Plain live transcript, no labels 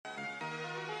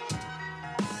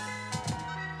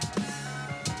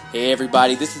Hey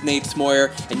everybody, this is Nate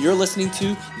Smoyer, and you're listening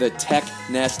to the Tech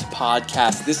Nest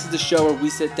Podcast. This is the show where we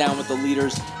sit down with the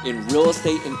leaders in real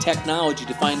estate and technology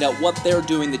to find out what they're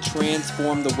doing to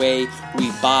transform the way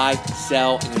we buy,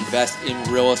 sell, and invest in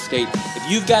real estate. If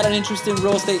you've got an interest in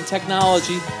real estate and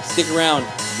technology, stick around.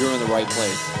 You're in the right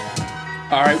place.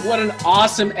 All right, what an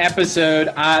awesome episode.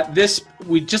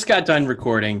 We just got done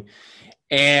recording,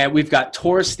 and we've got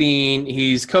Torstein.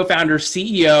 He's co-founder,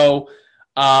 CEO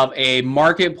of a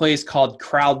marketplace called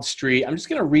CrowdStreet. I'm just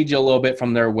going to read you a little bit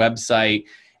from their website.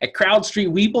 At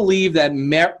CrowdStreet, we believe that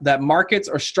that markets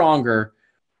are stronger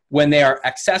when they are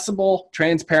accessible,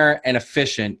 transparent, and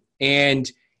efficient. And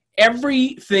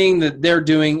everything that they're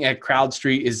doing at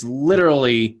CrowdStreet is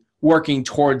literally working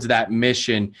towards that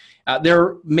mission.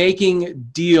 They're making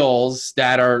deals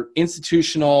that are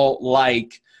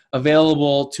institutional-like,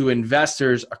 available to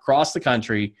investors across the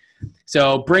country.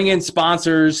 So bring in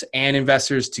sponsors and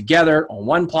investors together on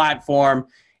one platform,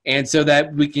 and so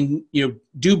that we can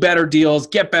do better deals,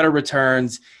 get better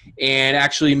returns, and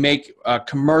actually make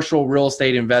commercial real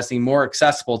estate investing more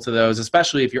accessible to those,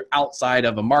 especially if you're outside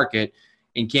of a market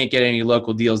and can't get any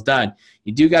local deals done.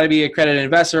 You do got to be an accredited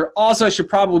investor. Also, I should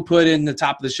probably put in the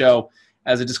top of the show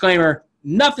as a disclaimer,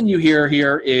 nothing you hear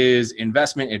here is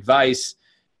investment advice.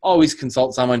 Always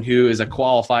consult someone who is a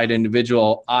qualified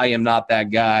individual. I am not that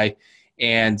guy.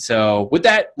 And so with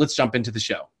that, let's jump into the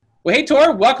show. Well, hey,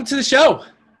 Tor, welcome to the show.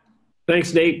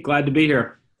 Thanks, Nate. Glad to be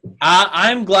here.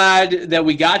 I'm glad that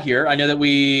we got here. I know that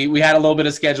we had a little bit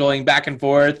of scheduling back and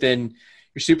forth, and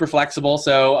you're super flexible.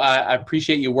 So I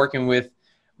appreciate you working with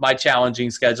my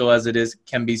challenging schedule as it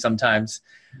can be sometimes.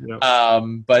 Yep.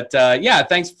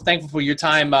 Thankful for your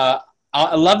time.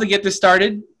 I'd love to get this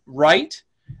started right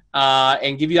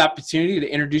and give you the opportunity to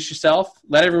introduce yourself,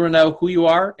 let everyone know who you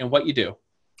are and what you do.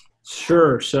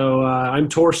 Sure. So I'm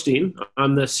Torstein.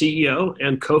 I'm the CEO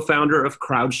and co-founder of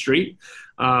CrowdStreet.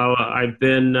 I've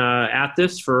been at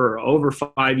this for over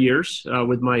 5 years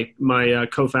with my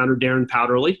co-founder, Darren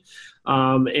Powderly.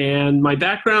 And my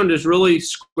background is really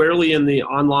squarely in the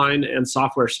online and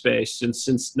software space. And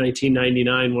since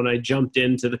 1999, when I jumped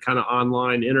into the kind of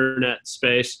online internet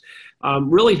space,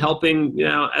 really helping,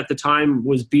 at the time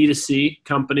was B2C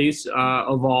companies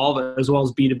evolve as well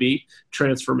as B2B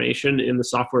transformation in the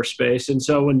software space. And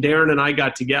so when Darren and I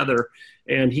got together,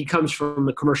 and he comes from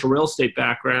the commercial real estate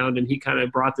background, and he kind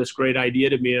of brought this great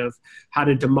idea to me of how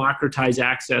to democratize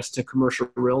access to commercial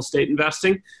real estate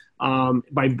investing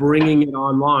by bringing it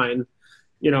online.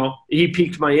 He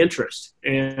piqued my interest,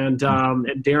 and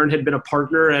Darren had been a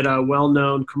partner at a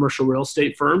well-known commercial real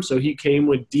estate firm. So he came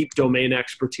with deep domain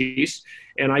expertise,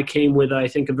 and I came with, I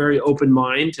think, a very open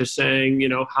mind to saying,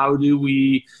 how do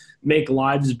we make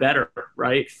lives better,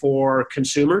 right, for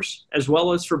consumers as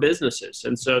well as for businesses?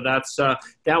 And so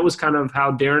that was kind of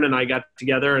how Darren and I got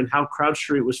together, and how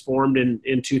CrowdStreet was formed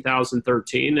in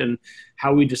 2013, and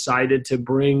how we decided to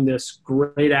bring this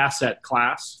great asset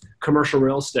class, commercial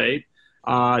real estate,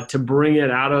 to bring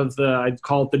it out of I'd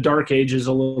call it the dark ages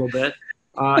a little bit,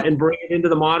 and bring it into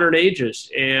the modern ages,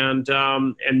 and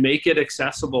make it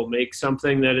accessible, make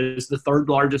something that is the third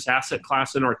largest asset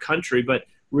class in our country, but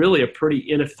really a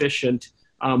pretty inefficient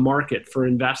market for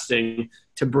investing,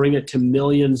 to bring it to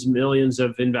millions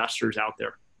of investors out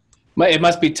there. It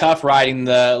must be tough riding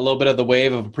a little bit of the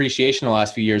wave of appreciation the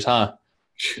last few years, huh?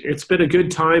 It's been a good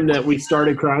time that we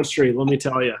started CrowdStreet, let me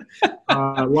tell you.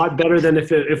 A lot better than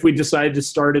if we decided to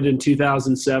start it in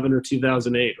 2007 or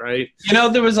 2008, right?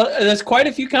 There's quite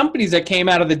a few companies that came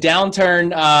out of the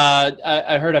downturn.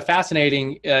 I heard a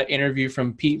fascinating interview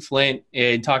from Pete Flint,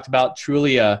 and talked about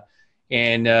Trulia,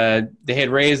 and they had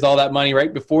raised all that money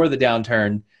right before the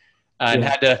downturn, and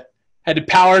had to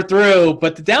power through.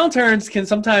 But the downturns can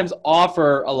sometimes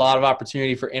offer a lot of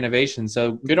opportunity for innovation.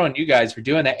 So good on you guys for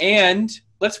doing that. And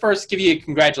let's first give you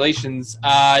congratulations.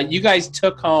 You guys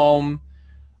took home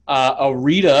a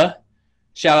RETA.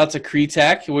 Shout out to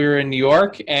CRETech. We were in New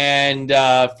York, and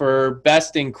for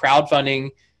best in crowdfunding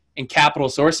and capital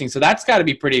sourcing. So that's got to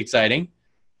be pretty exciting.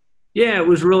 Yeah, it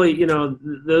was really,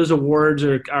 those awards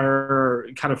are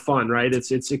kind of fun, right?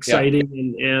 It's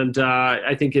exciting, and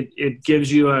I think it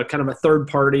gives you a kind of a third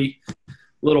party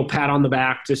little pat on the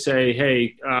back to say,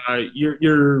 hey,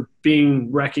 you're being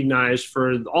recognized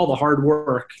for all the hard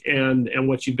work and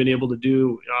what you've been able to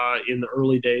do in the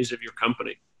early days of your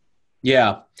company.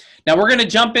 Yeah. Now we're going to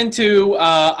jump into,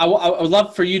 I would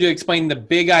love for you to explain the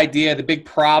big idea, the big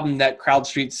problem that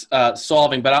CrowdStreet's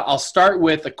solving, but I'll start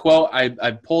with a quote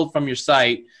I pulled from your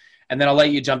site, and then I'll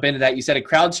let you jump into that. You said, at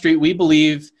CrowdStreet, we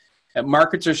believe that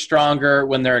markets are stronger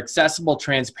when they're accessible,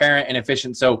 transparent, and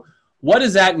efficient. So what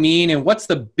does that mean, and what's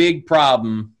the big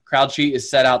problem CrowdStreet is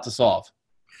set out to solve?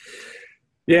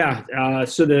 Yeah.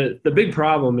 So the big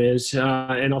problem is,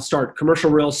 and I'll start,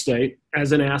 commercial real estate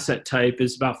as an asset type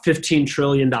is about $15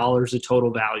 trillion of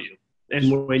total value.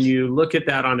 And when you look at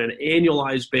that on an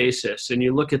annualized basis and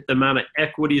you look at the amount of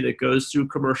equity that goes through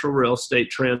commercial real estate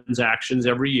transactions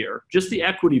every year, just the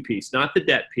equity piece, not the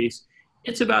debt piece,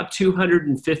 it's about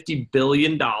 $250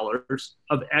 billion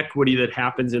of equity that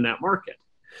happens in that market.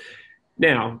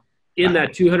 Now, in that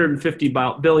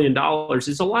 $250 billion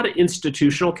is a lot of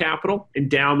institutional capital,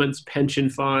 endowments, pension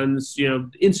funds,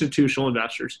 institutional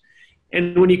investors.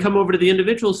 And when you come over to the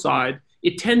individual side,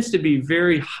 it tends to be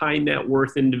very high net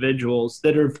worth individuals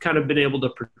that have kind of been able to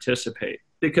participate,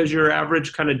 because your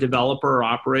average kind of developer or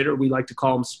operator, we like to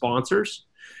call them sponsors,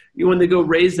 when they go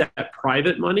raise that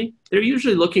private money, they're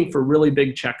usually looking for really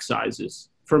big check sizes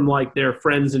from like their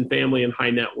friends and family and high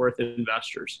net worth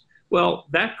investors. Well,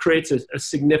 that creates a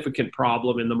significant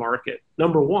problem in the market.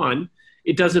 Number one,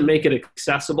 it doesn't make it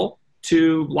accessible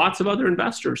to lots of other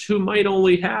investors who might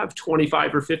only have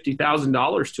 $25,000 or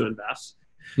 $50,000 to invest.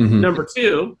 Mm-hmm. Number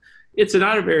two, it's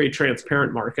not a very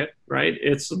transparent market, right?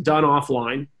 It's done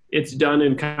offline. It's done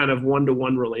in kind of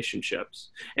one-to-one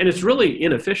relationships. And it's really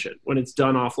inefficient when it's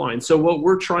done offline. So what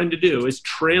we're trying to do is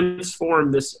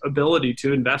transform this ability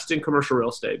to invest in commercial real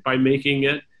estate by making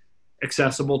it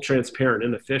accessible, transparent,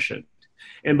 and efficient.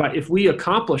 And if we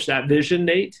accomplish that vision,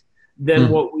 Nate, then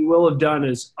what we will have done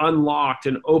is unlocked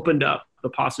and opened up the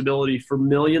possibility for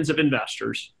millions of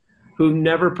investors who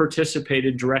never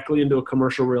participated directly into a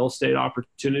commercial real estate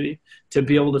opportunity to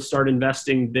be able to start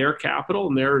investing their capital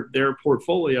and their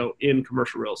portfolio in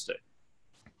commercial real estate.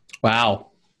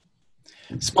 Wow.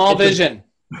 Small vision.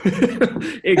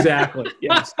 Exactly.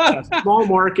 Yes. Small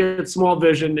market, small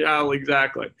vision. Yeah,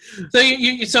 exactly. So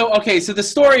so the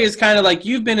story is kind of like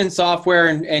you've been in software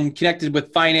and connected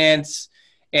with finance,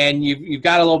 and you've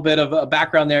got a little bit of a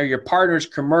background there. Your partner's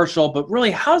commercial, but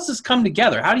really, how does this come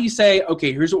together? How do you say,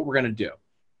 okay, here's what we're going to do?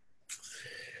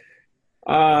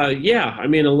 Yeah, I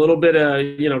mean, a little bit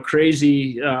of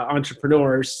crazy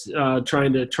entrepreneurs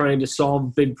trying to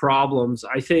solve big problems.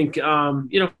 I think how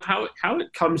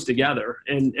it comes together,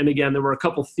 and again, there were a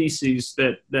couple theses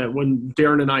that when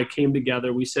Darren and I came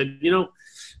together, we said,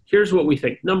 here's what we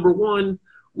think. Number one,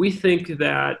 we think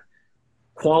that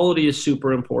quality is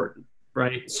super important.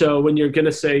 Right. So when you're going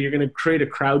to say you're going to create a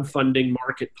crowdfunding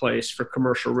marketplace for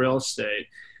commercial real estate,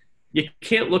 you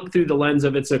can't look through the lens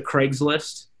of it's a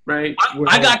Craigslist. Right.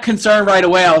 I got concerned right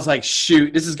away. I was like,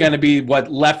 shoot, this is going to be what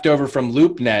left over from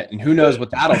LoopNet, and who knows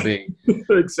what that'll be.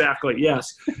 Exactly.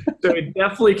 Yes. So it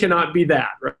definitely cannot be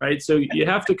that. Right. So you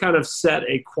have to kind of set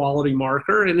a quality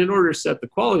marker. And in order to set the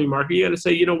quality marker, you got to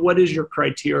say, what is your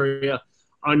criteria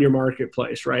on your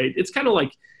marketplace? Right. It's kind of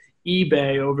like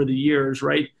eBay over the years.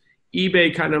 Right.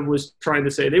 eBay kind of was trying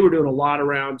to say they were doing a lot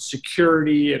around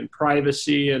security and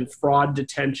privacy and fraud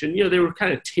detection. They were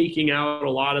kind of taking out a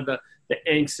lot of the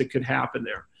angst that could happen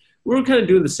there. We were kind of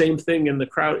doing the same thing in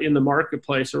the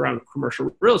marketplace around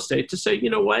commercial real estate to say,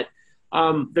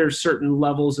 there's certain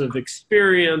levels of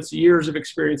experience, years of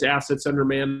experience, assets under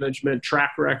management,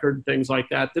 track record, things like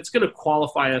that. That's going to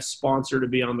qualify a sponsor to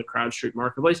be on the CrowdStreet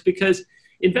marketplace, because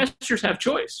investors have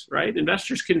choice, right?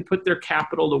 Investors can put their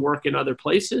capital to work in other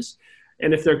places.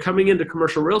 And if they're coming into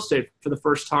commercial real estate for the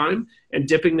first time and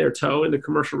dipping their toe into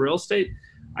commercial real estate,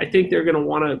 I think they're going to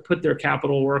want to put their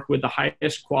capital to work with the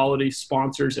highest quality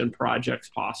sponsors and projects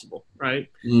possible, right?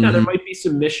 Mm-hmm. Now, there might be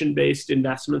some mission-based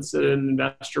investments that an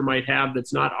investor might have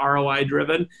that's not ROI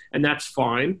driven, and that's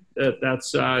fine. But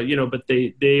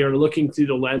they are looking through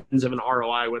the lens of an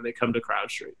ROI when they come to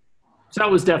CrowdStreet. So that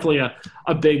was definitely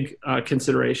a big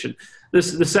consideration. The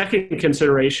second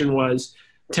consideration was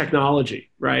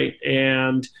technology, right?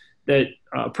 And that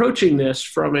approaching this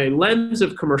from a lens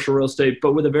of commercial real estate,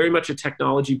 but with a very much a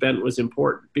technology bent, was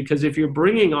important. Because if you're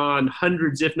bringing on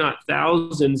hundreds, if not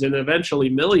thousands, and eventually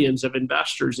millions of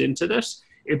investors into this,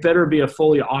 it better be a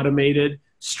fully automated,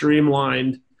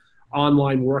 streamlined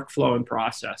online workflow and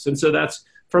process. And so that's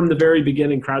from the very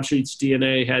beginning. CrowdStreet's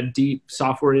DNA had deep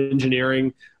software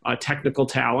engineering, technical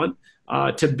talent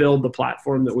to build the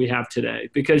platform that we have today,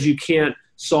 because you can't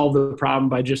solve the problem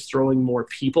by just throwing more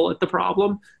people at the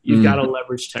problem. You've got to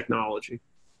leverage technology.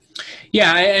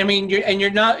 Yeah, I mean, you're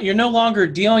no longer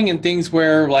dealing in things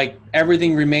where like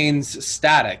everything remains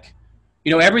static.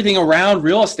 Everything around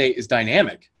real estate is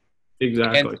dynamic.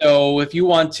 Exactly. And so if you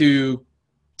want to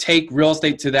take real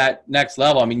estate to that next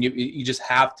level, I mean, you just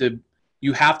have to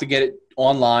get it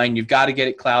online. You've got to get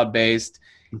it cloud-based.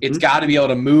 Mm-hmm. It's got to be able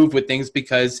to move with things,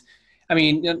 because I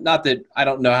mean, not that I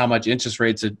don't know how much interest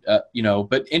rates,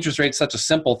 but interest rates is such a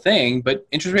simple thing, but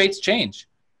interest rates change.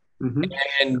 Mm-hmm.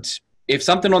 And if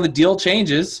something on the deal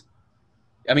changes,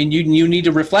 I mean, you need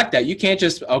to reflect that. You can't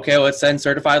just, okay, let's send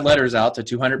certified letters out to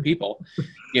 200 people.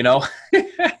 You know,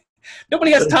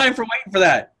 nobody has time for waiting for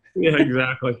that. Yeah,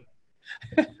 exactly.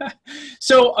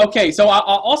 So I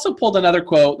also pulled another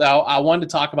quote that I wanted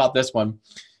to talk about this one.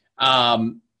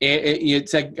 It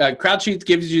said, CrowdStreet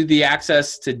gives you the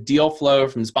access to deal flow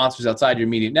from sponsors outside your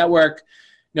immediate network.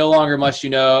 No longer must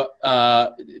no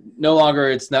longer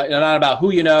it's not about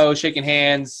who you know, shaking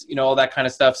hands, all that kind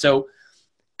of stuff. So,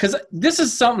 because this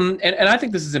is something, and I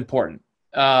think this is important.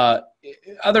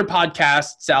 Other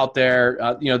podcasts out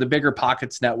there, the Bigger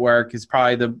Pockets Network is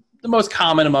probably the most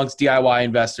common amongst DIY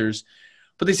investors.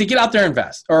 But they say, get out there,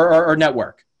 invest or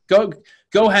network. Go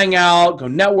hang out, go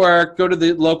network, go to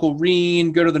the local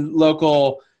REIN, go to the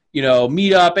local,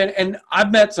 meetup. And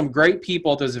I've met some great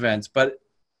people at those events, but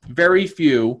very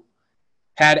few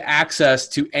had access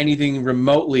to anything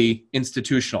remotely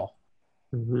institutional.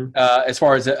 Mm-hmm. As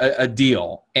far as a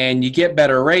deal. And you get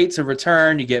better rates of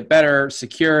return, you get better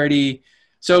security.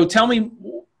 So tell me,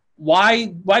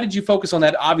 why did you focus on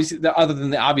that, obviously, other than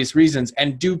the obvious reasons?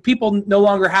 And do people no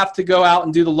longer have to go out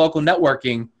and do the local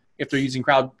networking if they're using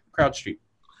CrowdStreet?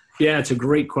 Yeah, it's a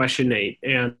great question, Nate.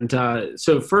 And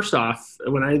so first off,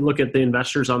 when I look at the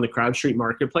investors on the CrowdStreet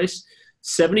marketplace,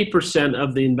 70%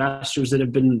 of the investors that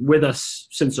have been with us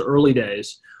since the early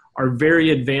days are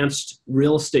very advanced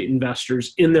real estate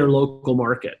investors in their local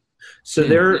market. So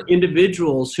they're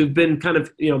individuals who've been kind of,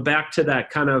 back to that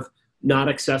kind of not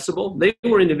accessible. They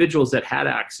were individuals that had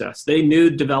access. They knew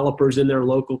developers in their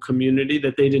local community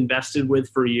that they'd invested with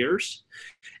for years.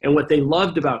 And what they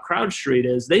loved about CrowdStreet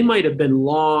is they might have been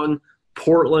long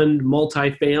Portland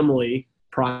multifamily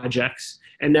projects,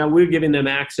 and now we're giving them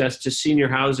access to senior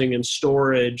housing and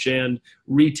storage and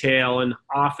retail and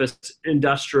office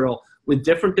industrial with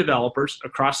different developers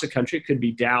across the country. It could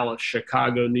be Dallas,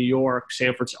 Chicago, New York,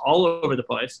 San Francisco, all over the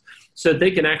place, so that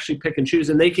they can actually pick and choose,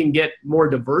 and they can get more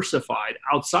diversified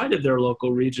outside of their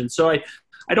local region. So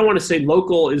I don't want to say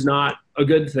local is not a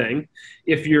good thing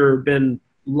if you've been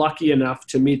lucky enough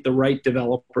to meet the right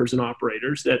developers and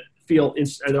operators that feel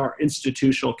are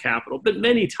institutional capital. But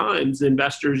many times,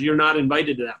 investors, you're not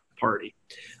invited to that party.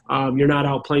 You're not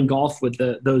out playing golf with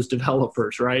those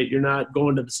developers, right? You're not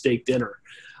going to the steak dinner.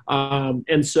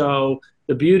 And so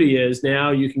the beauty is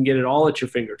now you can get it all at your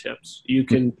fingertips. You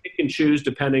can pick and choose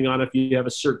depending on if you have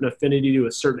a certain affinity to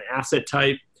a certain asset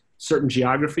type, certain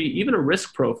geography, even a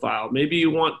risk profile. Maybe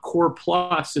you want core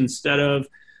plus instead of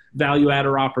value add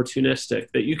or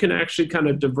opportunistic, that you can actually kind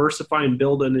of diversify and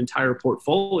build an entire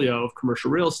portfolio of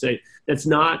commercial real estate that's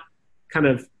not kind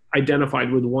of identified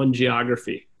with one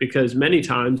geography. Because many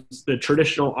times the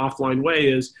traditional offline way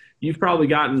is you've probably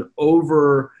gotten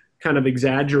over kind of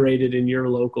exaggerated in your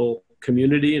local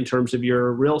community in terms of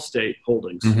your real estate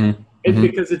holdings. Mm-hmm. It's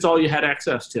because it's all you had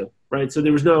access to, right? So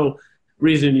there was no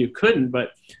reason you couldn't,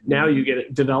 but now you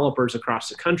get developers across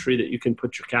the country that you can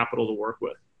put your capital to work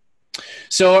with.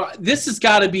 So this is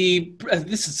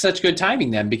such good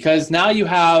timing then, because now you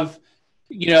have,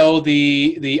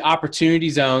 the opportunity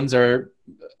zones are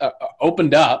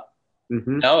opened up.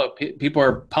 Mm-hmm. People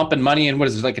are pumping money in. What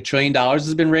is it, like $1 trillion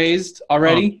has been raised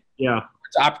already? Yeah.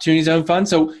 Opportunity Zone Fund.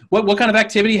 So what kind of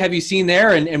activity have you seen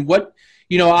there? And what,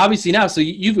 obviously now, so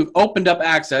you've opened up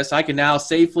access. I can now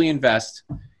safely invest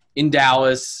in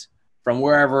Dallas from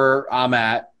wherever I'm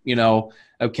at,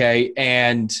 okay.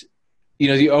 And,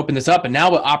 you open this up, and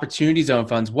now with Opportunity Zone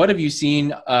funds, what have you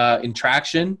seen in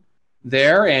traction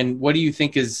there? And what do you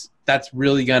think what's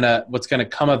going to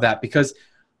come of that? Because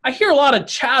I hear a lot of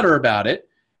chatter about it.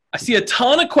 I see a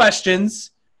ton of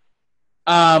questions.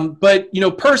 But,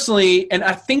 personally, and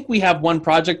I think we have one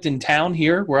project in town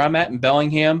here where I'm at in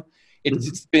Bellingham.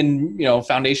 It's been,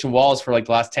 foundation walls for like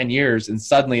the last 10 years, and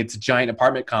suddenly it's a giant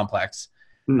apartment complex.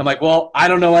 I'm like, well, I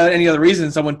don't know any other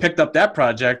reason someone picked up that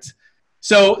project.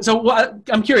 So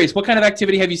I'm curious, what kind of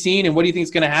activity have you seen, and what do you think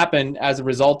is going to happen as a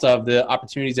result of the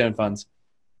Opportunity Zone funds?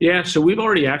 Yeah, so we've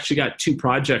already actually got 2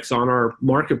 projects on our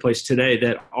marketplace today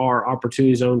that are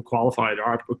Opportunity Zone qualified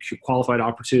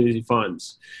opportunity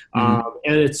funds. Mm-hmm.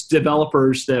 And it's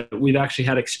developers that we've actually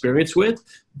had experience with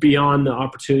beyond the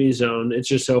Opportunity Zone. It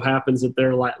just so happens that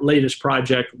their latest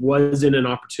project was in an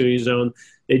Opportunity Zone.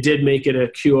 They did make it a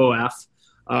QOF,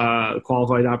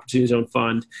 Qualified Opportunity Zone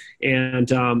Fund. And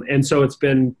so it's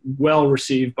been well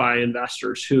received by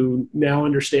investors who now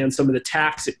understand some of the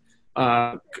tax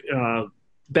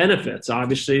benefits,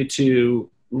 obviously, to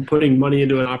putting money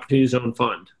into an Opportunity Zone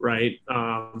fund, right?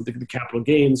 The capital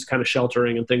gains kind of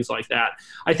sheltering and things like that.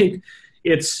 I think,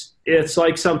 it's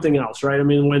like something else, right? I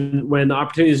mean, when the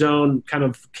Opportunity Zone kind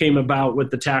of came about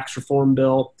with the tax reform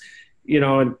bill,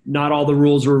 and not all the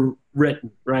rules were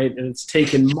written, right? And it's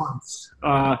taken months.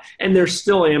 And there's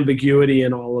still ambiguity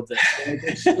in all of this.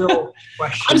 There's still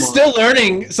I'm still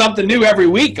learning something new every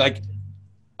week. Like,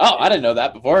 oh, I didn't know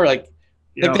that before. Like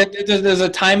there's a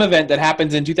time event that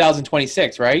happens in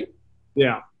 2026, right?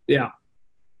 Yeah.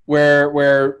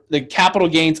 Where the capital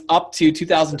gains up to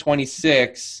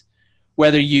 2026,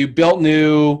 whether you built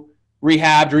new,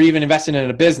 rehabbed, or even invested in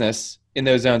a business in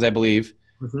those zones, I believe,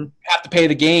 you have to pay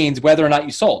the gains whether or not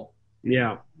you sold.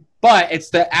 Yeah. But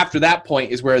it's after that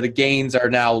point is where the gains are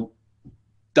now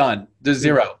done. They're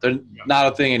zero. They're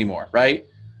not a thing anymore, right?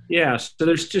 Yeah. So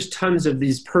there's just tons of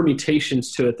these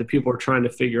permutations to it that people are trying to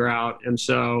figure out. And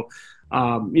so,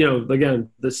 again,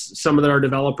 some of our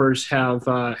developers have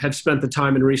spent the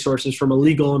time and resources from a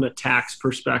legal and a tax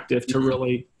perspective to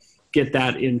really get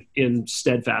that in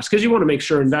steadfast, because you want to make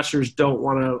sure investors don't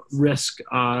want to risk,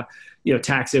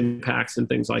 tax impacts and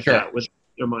things like that with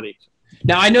their money.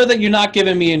 Now, I know that you're not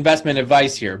giving me investment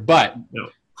advice here, but no.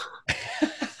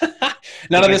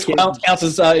 None of this counts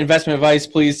as investment advice.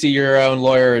 Please see your own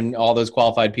lawyer and all those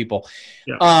qualified people.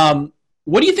 Yeah.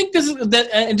 What do you think this is?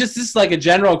 And just this is like a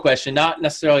general question, not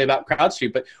necessarily about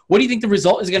CrowdStreet, but what do you think the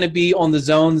result is going to be on the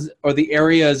zones or the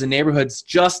areas and neighborhoods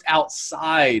just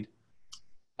outside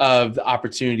of the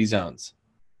opportunity zones?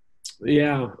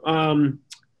 Yeah.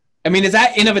 I mean, is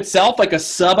that in of itself like a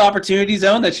sub-opportunity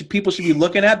zone that people should be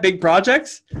looking at, big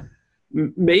projects?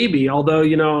 Maybe, although,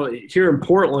 here in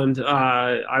Portland,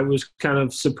 I was kind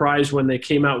of surprised when they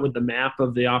came out with the map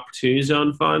of the opportunity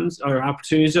zone funds or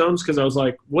opportunity zones, because I was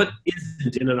like, what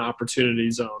isn't in an opportunity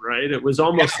zone, right? It was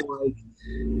almost like,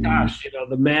 gosh,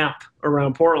 the map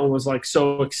around Portland was like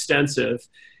so extensive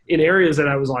in areas that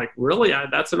I was like, really?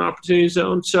 That's an opportunity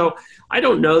zone? So I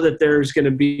don't know that there's going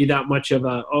to be that much of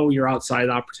you're outside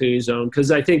the opportunity zone,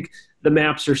 because I think the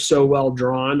maps are so well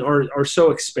drawn or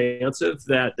so expansive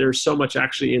that there's so much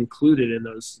actually included in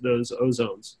those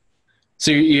zones. So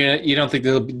you don't think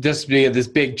there'll just be this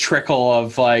big trickle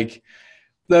of like,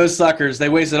 those suckers, they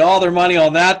wasted all their money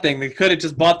on that thing. They could have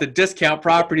just bought the discount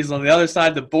properties on the other side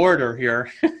of the border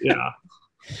here. Yeah.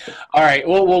 All right,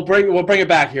 we'll bring it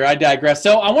back here. I digress.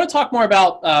 So I want to talk more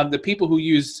about the people who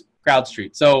use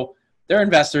CrowdStreet. So they're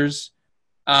investors.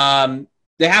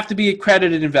 They have to be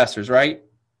accredited investors, right?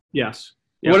 Yes.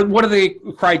 Yep. What are the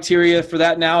criteria for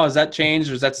that now? Has that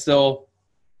changed, or is that still?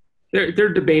 They're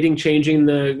debating changing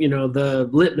the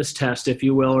litmus test, if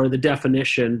you will, or the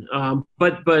definition.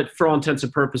 But for all intents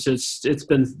and purposes, it's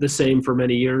been the same for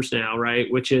many years now, right?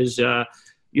 Which is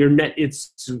your net.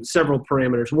 It's several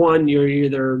parameters. One, your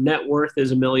either net worth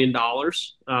is $1 million,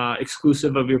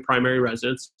 exclusive of your primary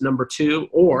residence. Number two,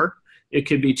 or it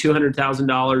could be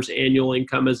 $200,000 annual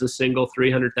income as a single,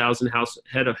 $300,000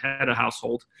 head of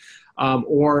household,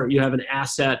 or you have an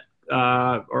asset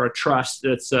or a trust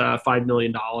that's $5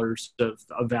 million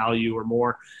of value or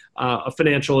more. A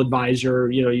financial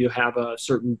advisor, you have a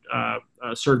certain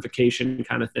certification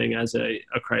kind of thing as a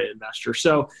accredited investor.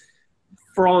 So,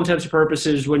 for all intents and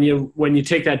purposes, when you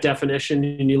take that definition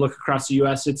and you look across the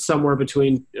U.S., it's somewhere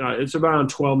between it's around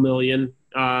 12 million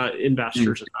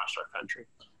investors across our country.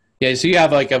 Yeah, so you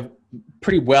have like a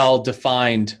pretty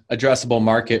well-defined addressable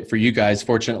market for you guys,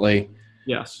 fortunately.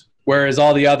 Yes. Whereas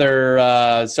all the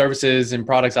other services and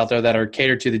products out there that are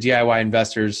catered to the DIY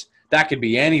investors, that could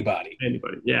be anybody.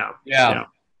 Anybody, yeah.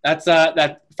 That's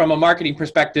that from a marketing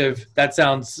perspective, that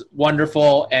sounds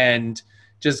wonderful and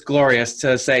just glorious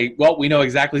to say, well, we know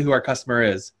exactly who our customer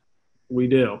is. We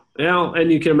do. Well,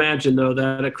 and you can imagine, though,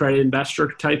 that accredited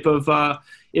investor type of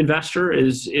investor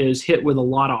is hit with a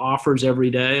lot of offers every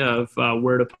day of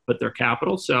where to put their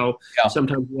capital. So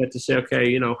sometimes we have to say,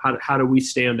 okay, how do we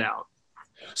stand out?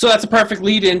 So that's a perfect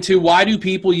lead into why do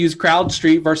people use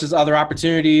CrowdStreet versus other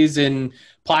opportunities and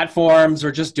platforms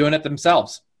or just doing it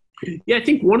themselves? Yeah, I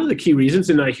think one of the key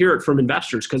reasons, and I hear it from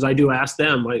investors because I do ask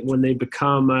them, like when they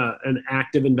become an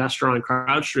active investor on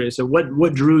CrowdStreet, I said,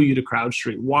 what drew you to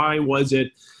CrowdStreet? Why was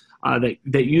it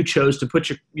that you chose to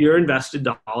put your invested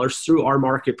dollars through our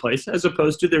marketplace as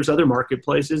opposed to there's other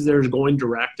marketplaces, there's going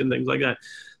direct and things like that?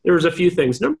 There was a few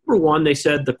things. Number one, they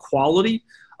said the quality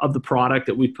of the product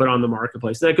that we put on the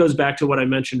marketplace. That goes back to what I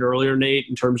mentioned earlier, Nate,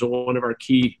 in terms of one of our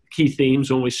key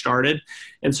themes when we started.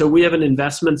 And so we have an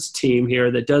investments team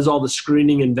here that does all the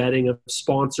screening and vetting of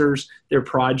sponsors, their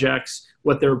projects,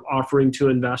 what they're offering to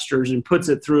investors, and puts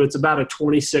it through. It's about a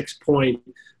 26-point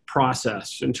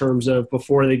process in terms of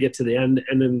before they get to the end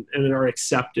and then are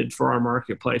accepted for our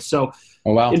marketplace. So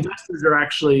investors are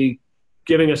actually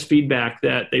giving us feedback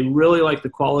that they really like the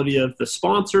quality of the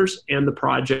sponsors and the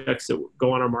projects that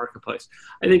go on our marketplace.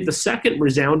 I think the second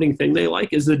resounding thing they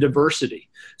like is the diversity.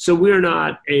 So we're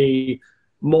not a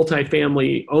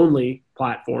multifamily only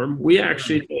platform. We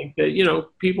actually think that, you know,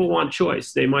 people want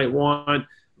choice. They might want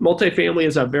multifamily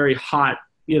is a very hot,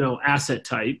 you know, asset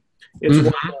type. It's one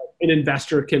that an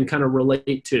investor can kind of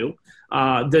relate to.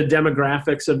 The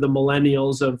demographics of the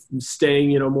millennials of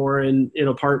staying, you know, more in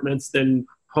apartments than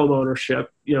home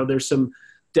ownership. You know, there's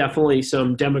definitely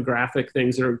some demographic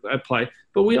things that are at play,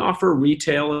 but we offer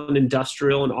retail and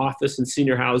industrial and office and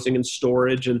senior housing and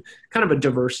storage and kind of a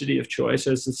diversity of choice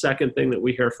as the second thing that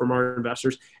we hear from our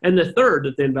investors. And the third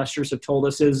that the investors have told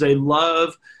us is they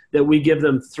love that we give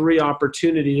them three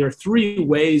opportunities or three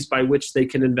ways by which they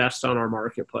can invest on our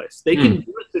marketplace. They can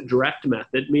do it the direct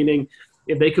method, meaning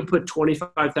if they could put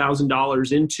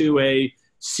 $25,000 into a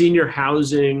senior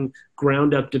housing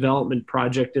ground up development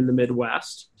project in the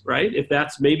Midwest, right? If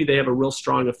that's, maybe they have a real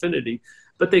strong affinity,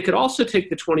 but they could also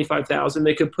take the 25,000,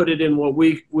 they could put it in what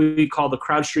we call the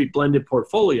CrowdStreet blended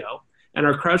portfolio. And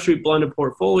our CrowdStreet blended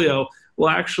portfolio will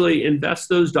actually invest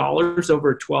those dollars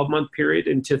over a 12-month period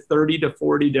into 30 to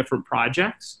 40 different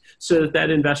projects so that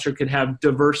investor could have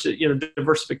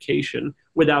diversification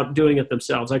without doing it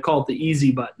themselves. I call it the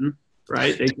easy button,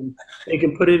 right? They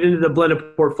can put it into the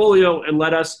blended portfolio and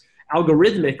let us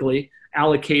algorithmically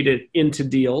allocate it into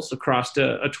deals across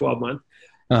a 12-month.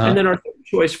 And then our third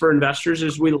choice for investors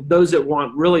is those that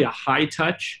want really a high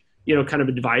touch, you know, kind of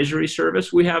advisory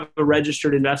service. We have a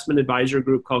registered investment advisor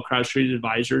group called CrowdStreet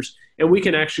Advisors, and we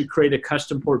can actually create a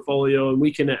custom portfolio and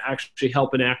we can actually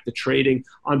help enact the trading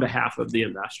on behalf of the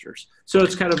investors. So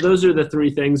it's kind of, those are the three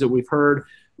things that we've heard,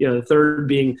 you know, the third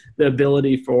being the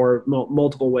ability for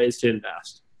multiple ways to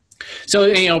invest. So,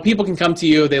 you know, people can come to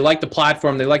you, they like the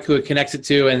platform, they like who it connects it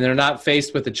to, and they're not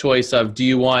faced with the choice of, do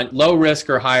you want low risk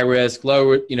or high risk,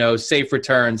 low, you know, safe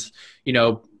returns, you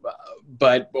know,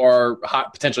 or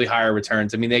potentially higher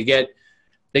returns. I mean, they get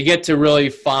to really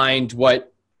find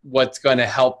what's going to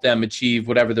help them achieve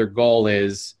whatever their goal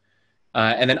is.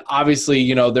 And then obviously,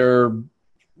 you know, they're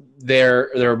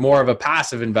more of a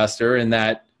passive investor in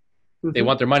that they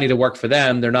want their money to work for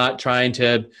them. They're not trying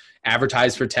to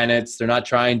advertise for tenants. They're not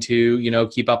trying to, you know,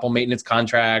 keep up on maintenance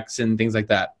contracts and things like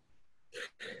that.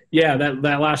 Yeah,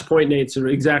 that last point, Nate's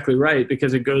exactly right,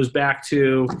 because it goes back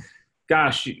to,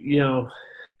 gosh, you know,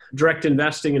 direct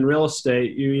investing in real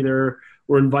estate. You either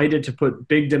were invited to put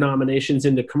big denominations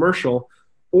into commercial,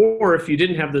 or if you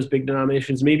didn't have those big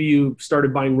denominations, maybe you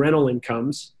started buying rental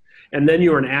incomes, and then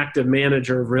you were an active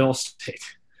manager of real estate,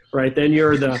 right? Then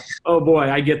you're oh boy,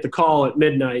 I get the call at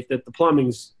midnight that the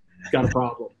plumbing's got a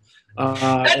problem.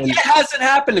 That hasn't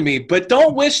happened to me, but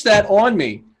don't wish that on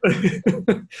me.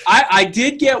 I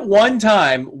did get one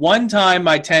time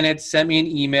my tenant sent me an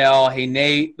email, hey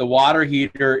Nate, the water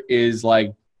heater is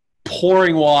like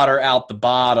pouring water out the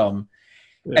bottom.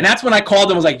 Yeah. And that's when I called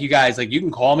them. I was like, you guys, like, you can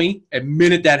call me the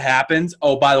minute that happens.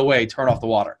 Oh, by the way, turn off the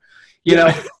water. You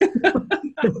know,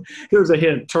 here's a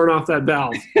hint, turn off that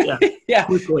valve. Yeah.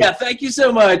 Yeah. Thank you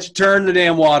so much. Turn the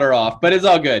damn water off, but it's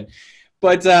all good.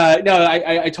 But no,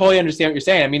 I totally understand what you're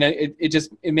saying. I mean,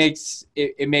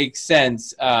 it makes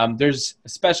sense. There's,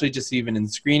 especially just even in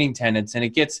screening tenants,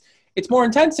 and it's more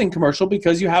intense in commercial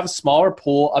because you have a smaller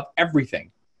pool of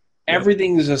everything. Yeah.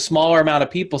 Everything is a smaller amount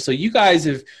of people. So you guys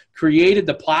have created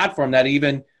the platform that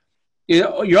even, you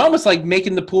know, you're almost like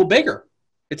making the pool bigger.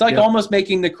 It's like almost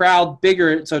making the crowd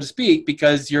bigger, so to speak,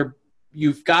 because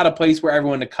you've got a place where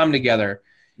everyone to come together.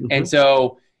 Mm-hmm. And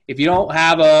so if you don't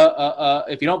have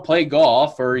if you don't play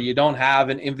golf, or you don't have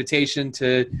an invitation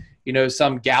to, you know,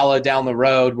 some gala down the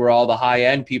road where all the high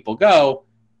end people go,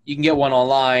 you can get one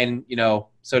online, you know,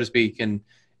 so to speak, and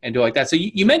do like that. So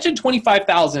you mentioned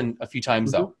 25,000 a few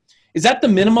times though. Is that the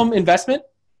minimum investment?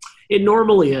 It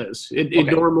normally is. It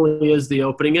normally is the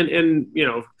opening. And, you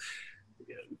know,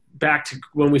 back to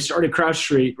when we started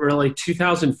CrowdStreet, really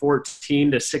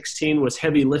 2014 to 16 was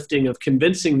heavy lifting of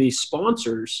convincing these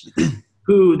sponsors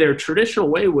who their traditional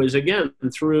way was, again,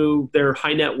 through their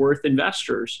high net worth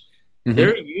investors. Mm-hmm.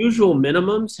 Their usual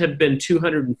minimums have been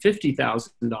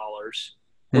 $250,000.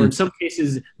 Or in some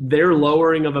cases, their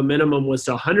lowering of a minimum was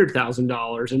to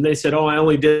 $100,000. And they said, oh, I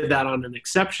only did that on an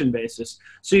exception basis.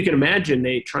 So you can imagine,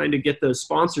 Nate, trying to get those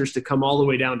sponsors to come all the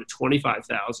way down to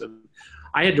 $25,000.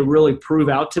 I had to really prove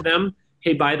out to them,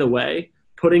 hey, by the way,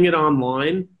 putting it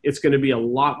online, it's going to be a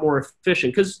lot more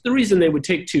efficient. Because the reason they would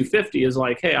take $250 is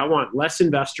like, hey, I want less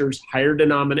investors, higher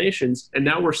denominations. And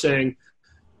now we're saying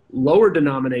lower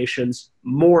denominations,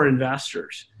 more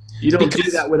investors. You don't do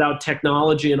that without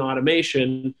technology and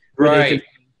automation, where they can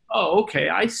oh, okay,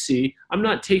 I see. I'm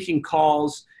not taking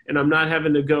calls and I'm not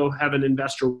having to go have an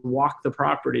investor walk the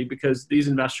property because these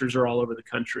investors are all over the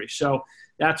country. So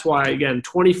that's why, again,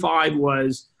 25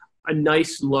 was a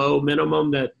nice low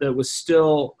minimum that was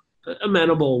still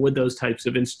amenable with those types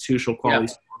of institutional quality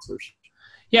sponsors.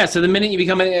 Yeah, so the minute you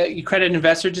become a credit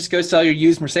investor, just go sell your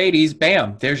used Mercedes.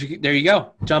 Bam, there you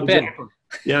go. Jump in.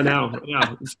 Yeah,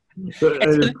 yeah.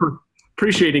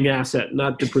 Appreciating asset,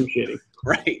 not depreciating.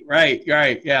 Right.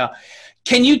 Yeah.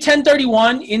 Can you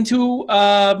 1031 into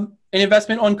an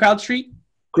investment on CrowdStreet?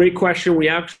 Great question. We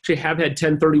actually have had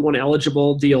 1031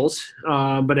 eligible deals,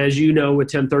 but as you know, with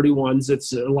 1031s,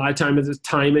 it's a lot of times it's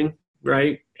timing,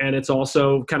 right? And it's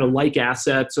also kind of like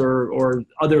assets or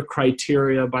other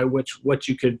criteria by what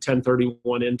you could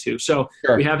 1031 into. So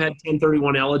sure. We have had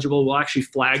 1031 eligible. We'll actually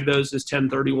flag those as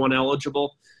 1031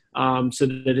 eligible, so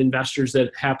that investors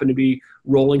that happen to be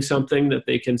rolling something that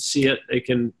they can see it, they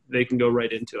can go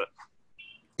right into it.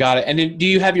 Got it. And do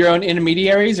you have your own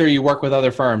intermediaries, or you work with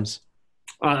other firms?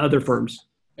 Other firms.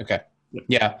 Okay.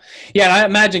 Yeah. I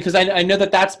imagine, because I know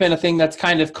that's been a thing that's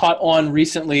kind of caught on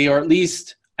recently, or at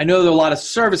least I know that a lot of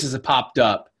services have popped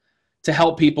up to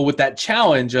help people with that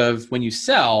challenge of when you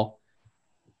sell,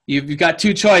 you've got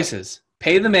two choices: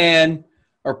 pay the man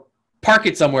or park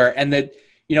it somewhere. And that,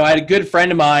 I had a good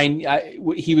friend of mine.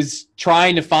 He was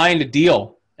trying to find a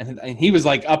deal, and he was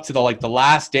like up to the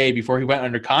last day before he went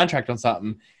under contract on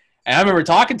something. And I remember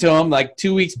talking to him like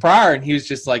 2 weeks prior, and he was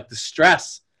just like, the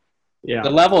stress, the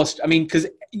level of, because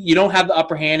you don't have the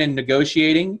upper hand in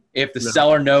negotiating if the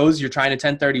seller knows you're trying to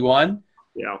 1031.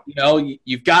 Yeah.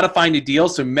 You've got to find a deal.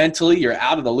 So mentally you're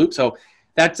out of the loop. So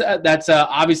that's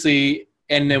obviously,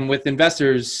 and then with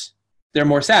investors, they're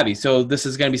more savvy. So this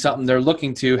is going to be something they're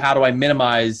looking to. How do I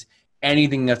minimize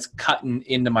anything that's cutting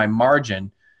into my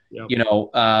margin,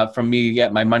 from me to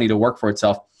get my money to work for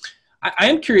itself? I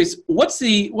am curious, what's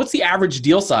the average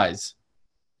deal size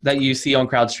that you see on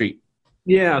CrowdStreet?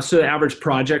 Yeah. So the average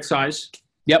project size.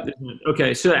 Yep.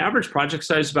 Okay. So the average project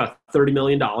size is about $30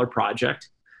 million project.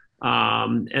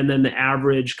 And then the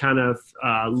average kind of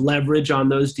leverage on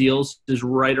those deals is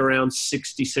right around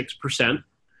 66%.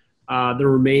 The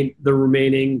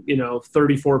remaining,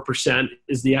 34%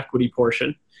 is the equity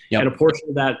portion. Yep. And a portion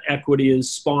of that equity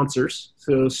is sponsors.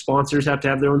 So sponsors have to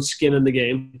have their own skin in the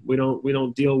game. We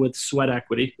don't deal with sweat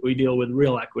equity. We deal with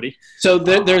real equity. So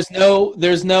there's no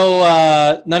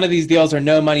none of these deals are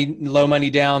low money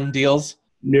down deals.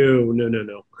 No.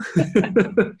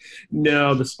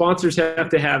 No, the sponsors have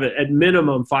to have it at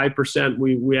minimum 5%.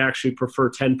 We actually prefer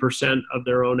 10% of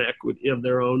their own equity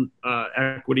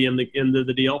equity in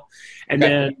the deal. And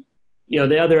then,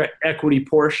 the other equity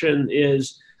portion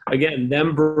is, again,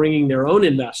 them bringing their own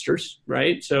investors,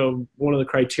 right? So one of the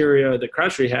criteria that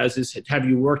CrowdStreet has is, have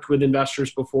you worked with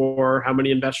investors before? How many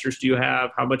investors do you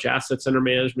have? How much assets under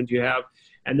management do you have?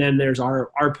 And then there's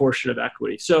our portion of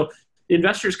equity. So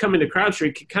investors coming to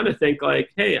CrowdStreet can kind of think like,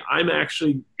 hey, I'm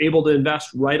actually able to invest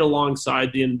right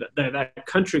alongside that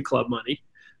country club money,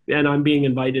 and I'm being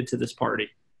invited to this party.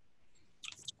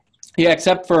 Yeah,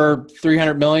 except for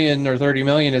 300 million or 30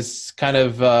 million is kind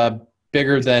of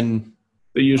bigger than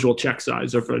the usual check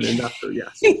size for an investor.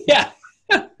 Yes. Yeah.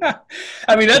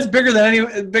 I mean, that's bigger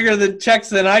than checks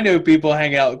than I know people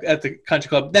hang out at the country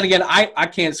club. Then again, I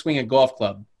can't swing a golf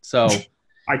club, so.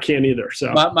 I can't either.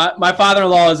 So my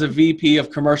father-in-law is a VP of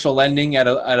commercial lending at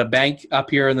a bank up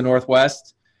here in the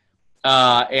Northwest,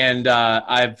 and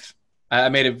I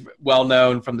made it well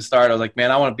known from the start. I was like,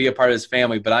 man, I want to be a part of this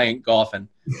family, but I ain't golfing.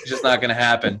 It's just not going to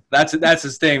happen. That's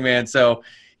his thing, man. So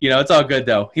it's all good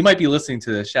though. He might be listening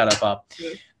to this. Shout out, Bob.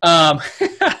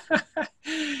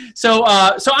 So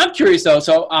I'm curious though.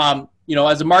 So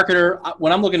as a marketer,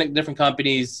 when I'm looking at different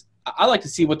companies, I like to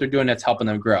see what they're doing that's helping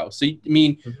them grow. So,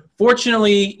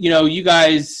 fortunately, you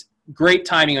guys, great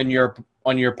timing on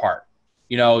your part.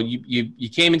 You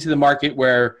came into the market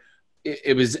where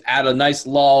it was at a nice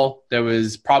lull. There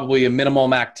was probably a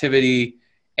minimum activity,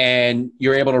 and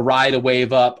you're able to ride a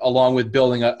wave up along with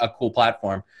building a cool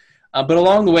platform. But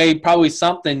along the way, probably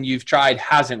something you've tried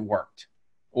hasn't worked,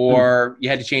 or you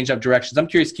had to change up directions. I'm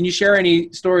curious, can you share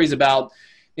any stories about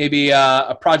maybe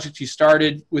a project you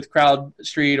started with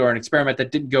CrowdStreet or an experiment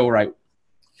that didn't go right?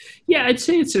 Yeah, I'd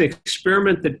say it's an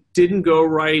experiment that didn't go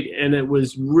right, and it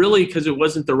was really because it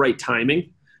wasn't the right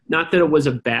timing. Not that it was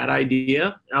a bad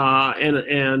idea,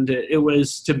 and it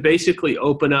was to basically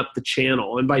open up the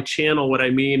channel. And by channel, what I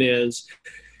mean is,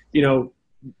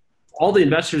 all the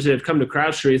investors that have come to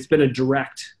CrowdStreet, it's been a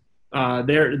direct.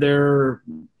 Their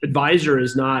advisor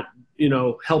is not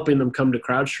helping them come to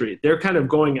CrowdStreet. They're kind of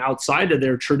going outside of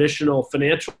their traditional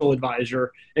financial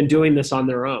advisor and doing this on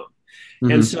their own.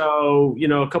 Mm-hmm. And so,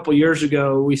 a couple of years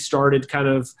ago, we started kind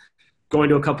of going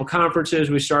to a couple conferences.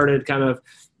 We started kind of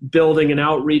building an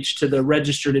outreach to the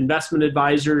registered investment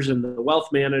advisors and the wealth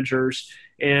managers.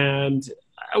 And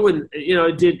I wouldn't,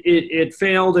 it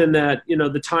failed in that,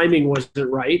 the timing wasn't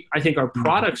right. I think our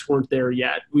products weren't there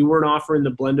yet. We weren't offering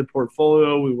the blended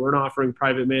portfolio. We weren't offering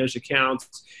private managed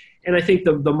accounts. And I think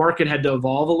the market had to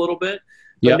evolve a little bit.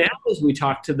 But now as we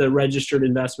talk to the registered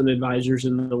investment advisors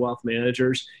and the wealth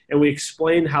managers, and we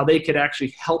explain how they could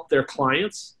actually help their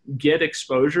clients get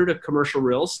exposure to commercial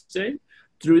real estate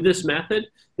through this method,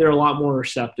 they're a lot more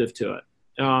receptive to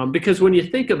it. Because when you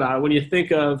think about it, when you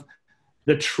think of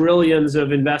the trillions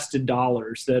of invested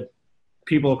dollars that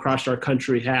people across our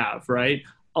country have, right?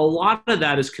 A lot of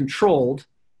that is controlled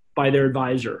by their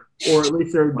advisor, or at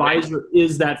least their advisor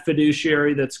is that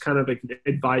fiduciary that's kind of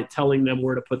telling them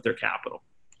where to put their capital.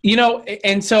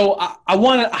 And so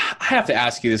I have to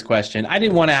ask you this question. I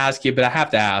didn't want to ask you, but I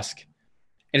have to ask,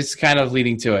 and it's kind of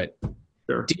leading to it.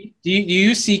 Sure. Do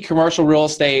you see commercial real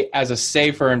estate as a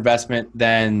safer investment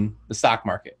than the stock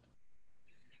market?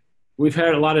 We've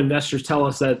had a lot of investors tell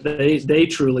us that they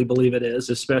truly believe it is,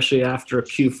 especially after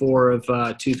Q4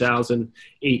 of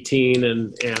 2018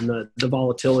 and the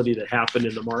volatility that happened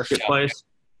in the marketplace.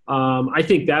 I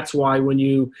think that's why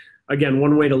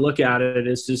one way to look at it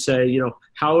is to say,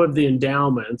 how have the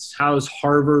endowments, how is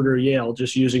Harvard or Yale,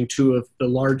 just using two of the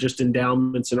largest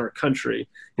endowments in our country,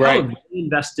 how have they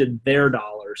invested their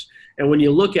dollars? And when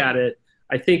you look at it,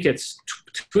 I think it's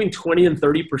between 20 and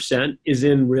 30% is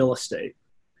in real estate.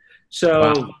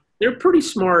 So they're pretty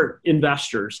smart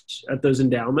investors at those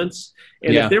endowments.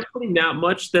 And if they're putting that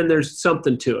much, then there's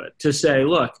something to it to say,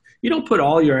 look, you don't put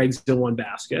all your eggs in one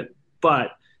basket,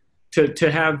 but to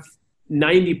have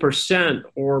 90%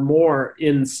 or more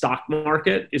in stock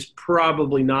market is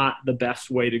probably not the best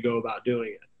way to go about doing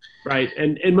it, right?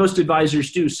 And most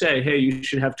advisors do say, hey, you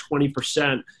should have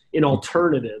 20% in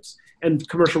alternatives, and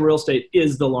commercial real estate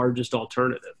is the largest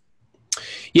alternative.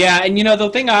 Yeah, and the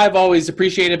thing I've always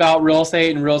appreciated about real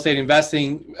estate and real estate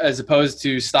investing as opposed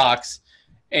to stocks,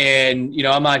 and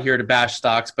I'm not here to bash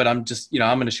stocks, but I'm just,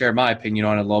 I'm going to share my opinion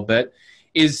on it a little bit,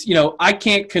 is, I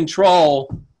can't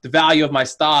control the value of my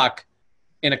stock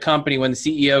in a company when the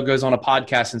CEO goes on a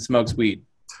podcast and smokes weed,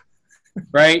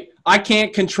 right? I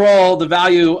can't control the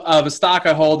value of a stock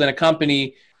I hold in a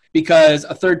company because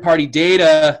a third-party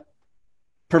data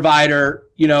provider,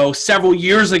 several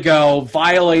years ago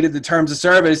violated the terms of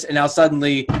service, and now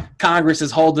suddenly Congress is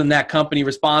holding that company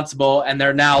responsible, and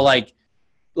they're now like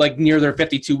near their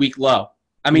 52-week low.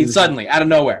 I mean, suddenly, out of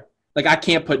nowhere. Like, I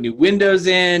can't put new windows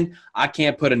in. I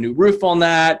can't put a new roof on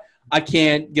that. I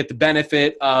can't get the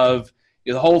benefit of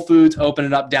the Whole Foods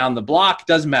opening up down the block.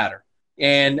 Doesn't matter.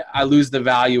 And I lose the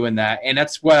value in that. And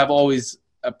that's what I've always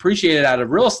appreciated out of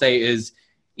real estate is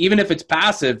even if it's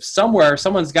passive, somewhere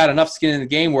someone's got enough skin in the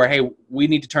game where, hey, we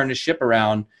need to turn this ship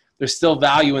around. There's still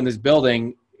value in this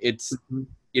building. It's,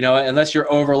 unless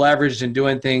you're over leveraged and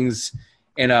doing things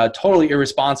in a totally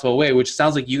irresponsible way, which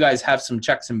sounds like you guys have some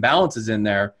checks and balances in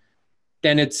there,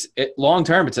 then long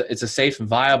term, it's a safe and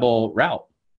viable route.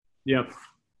 Yep.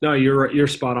 No, you're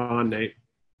spot on, Nate.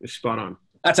 You're spot on.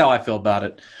 That's how I feel about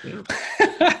it. Yeah.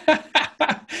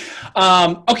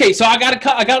 Okay, so I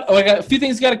got a few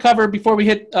things got to cover before we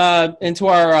hit into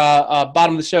our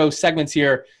bottom of the show segments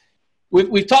here.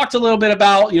 We've talked a little bit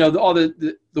about all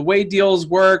the way deals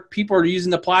work. People are using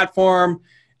the platform,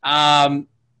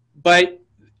 but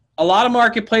a lot of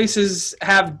marketplaces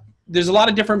there's a lot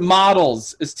of different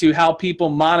models as to how people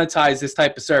monetize this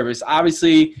type of service.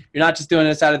 Obviously, you're not just doing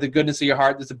this out of the goodness of your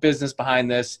heart. There's a business behind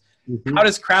this. Mm-hmm. How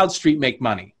does CrowdStreet make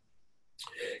money?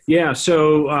 Yeah,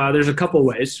 so there's a couple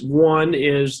ways. One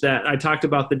is that I talked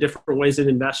about the different ways that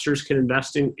investors can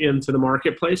invest into the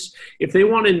marketplace. If they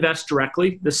want to invest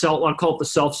directly, I'll call it the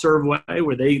self-serve way,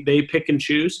 where they pick and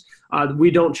choose. We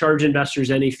don't charge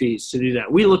investors any fees to do that.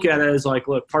 We look at it as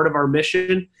look, part of our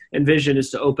mission and vision is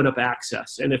to open up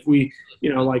access. And if we,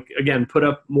 put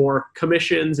up more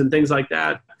commissions and things like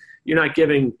that, you're not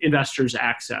giving investors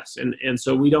access. And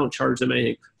so we don't charge them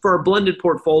anything. For a blended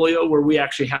portfolio where we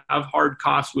actually have hard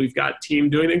costs, we've got team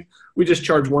doing it, we just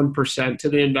charge 1% to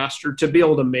the investor to be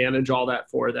able to manage all that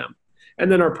for them.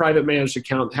 And then our private managed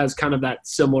account has kind of that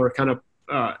similar kind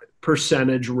of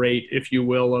percentage rate, if you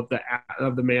will, of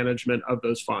the management of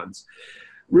those funds.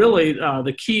 Really,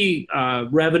 the key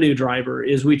revenue driver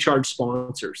is we charge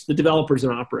sponsors, the developers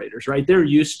and operators, right? They're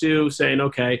used to saying,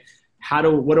 okay,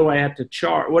 what do I have to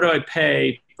charge? What do I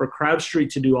pay for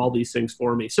CrowdStreet to do all these things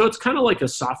for me? So it's kind of like a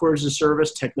software as a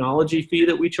service technology fee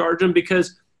that we charge them,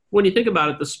 because when you think about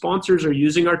it, the sponsors are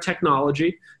using our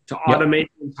technology to automate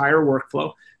the entire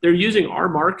workflow. They're using our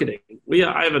marketing.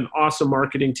 I have an awesome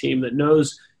marketing team that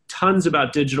knows tons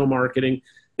about digital marketing.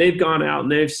 They've gone out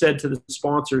and they've said to the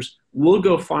sponsors, we'll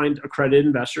go find accredited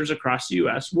investors across the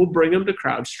U.S. We'll bring them to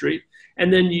CrowdStreet,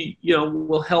 and then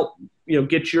we'll help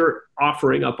get your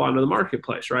offering up onto the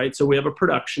marketplace, right? So we have a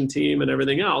production team and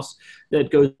everything else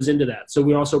that goes into that. So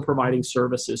we're also providing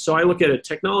services. So I look at a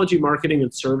technology, marketing,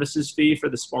 and services fee for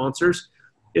the sponsors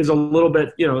is a little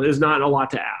bit, is not a lot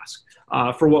to ask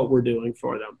for what we're doing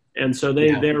for them. And so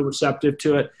they're receptive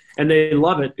to it, and they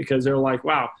love it because they're like,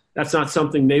 wow, that's not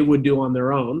something they would do on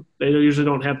their own. They usually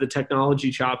don't have the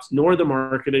technology chops, nor the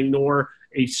marketing, nor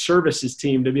a services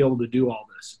team to be able to do all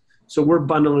this. So we're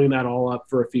bundling that all up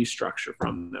for a fee structure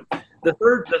from them. The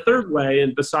third way,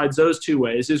 and besides those two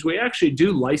ways, is we actually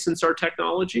do license our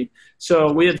technology.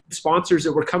 So we had sponsors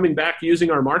that were coming back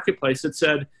using our marketplace that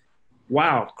said,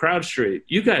 wow, CrowdStreet,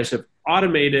 you guys have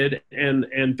automated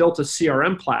and built a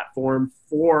CRM platform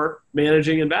for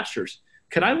managing investors.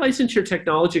 Could I license your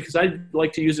technology? Because I'd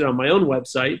like to use it on my own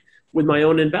website with my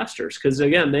own investors. Because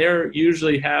again, they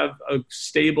usually have a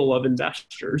stable of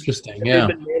investors. Interesting, yeah.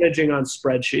 They've been managing on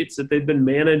spreadsheets, that they've been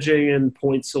managing in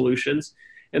point solutions.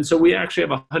 And so we actually have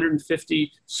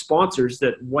 150 sponsors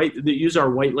that use our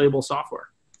white label software.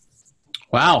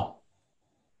 Wow.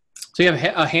 So you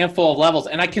have a handful of levels.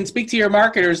 And I can speak to your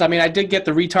marketers. I mean, I did get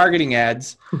the retargeting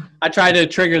ads. I tried to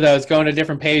trigger those going to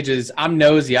different pages. I'm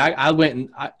nosy. I went and,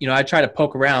 I try to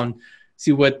poke around,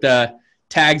 see what the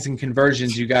tags and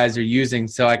conversions you guys are using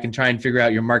so I can try and figure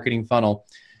out your marketing funnel.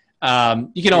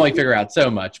 You can only figure out so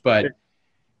much, but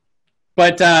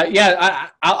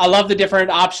I love the different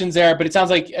options there. But it sounds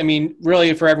like, I mean,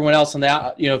 really for everyone else on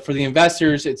that, for the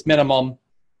investors, it's minimum.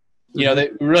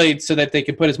 That really so that they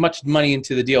can put as much money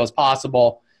into the deal as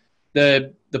possible.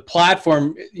 The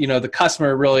platform, the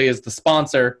customer really is the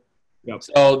sponsor. Yep.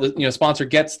 So the sponsor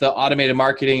gets the automated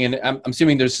marketing, and I'm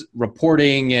assuming there's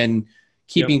reporting and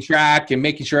keeping track and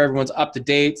making sure everyone's up to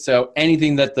date. So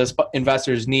anything that the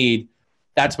investors need,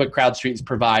 that's what CrowdStreet is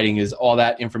providing, is all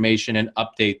that information and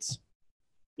updates.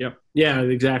 Yep. Yeah,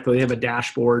 exactly. They have a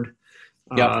dashboard.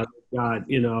 Yep. Got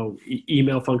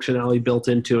email functionality built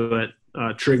into it.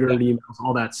 Triggered emails,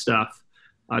 all that stuff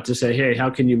to say, hey, how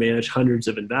can you manage hundreds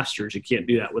of investors? You can't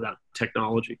do that without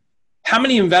technology. How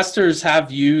many investors have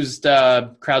used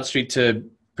CrowdStreet to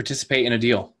participate in a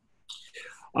deal?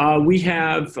 We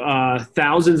have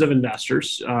thousands of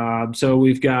investors. So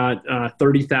we've got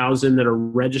 30,000 that are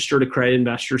registered accredited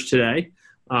investors today.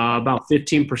 About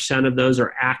 15% of those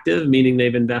are active, meaning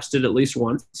they've invested at least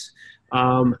once.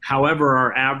 However,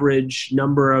 our average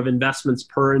number of investments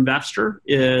per investor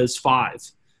is 5.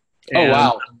 Oh,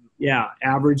 wow. Yeah,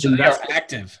 average investor. They are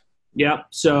active. Yep.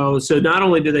 So not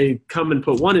only do they come and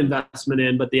put one investment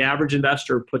in, but the average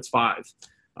investor puts 5.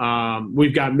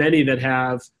 We've got many that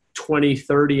have 20,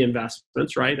 30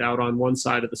 investments, right, out on one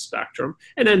side of the spectrum.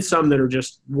 And then some that are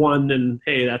just one and,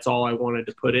 hey, that's all I wanted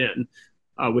to put in,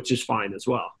 which is fine as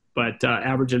well. But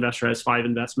average investor has 5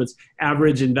 investments.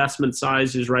 Average investment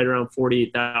size is right around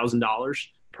 $48,000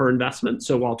 per investment.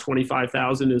 So while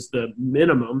 $25,000 is the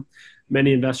minimum,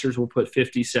 many investors will put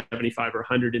 50, 75, or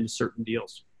 100 into certain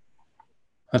deals.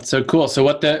 That's so cool. So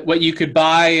what you could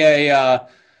buy a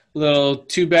little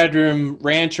 2-bedroom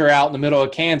rancher out in the middle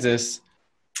of Kansas,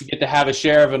 you get to have a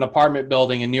share of an apartment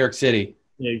building in New York City.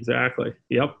 Exactly.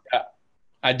 Yep. Yeah,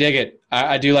 I dig it.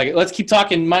 I do like it. Let's keep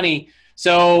talking money.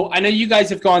 So I know you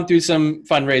guys have gone through some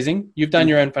fundraising. You've done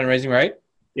your own fundraising, right?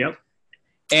 Yep.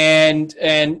 And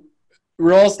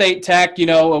real estate tech,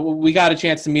 we got a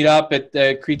chance to meet up at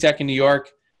the CRETech in New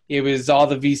York. It was all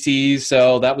the VCs.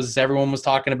 So everyone was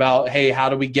talking about, hey, how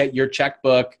do we get your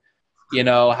checkbook?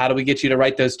 How do we get you to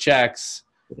write those checks?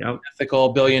 Yep.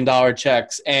 Ethical $1 billion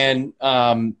checks. And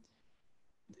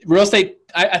real estate,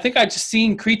 I think I just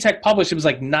seen CRETech publish. It was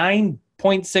like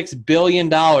 $9.6 billion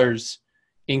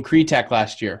in CRETech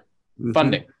last year,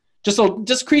 funding. Just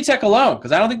CRETech alone,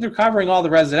 because I don't think they're covering all the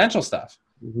residential stuff.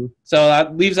 Mm-hmm. So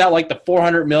that leaves out like the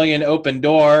 $400 million open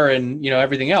door and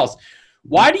everything else.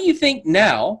 Why do you think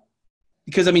now?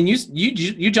 Because I mean,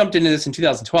 you jumped into this in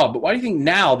 2012, but why do you think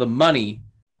now the money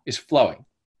is flowing?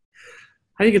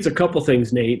 I think it's a couple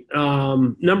things, Nate.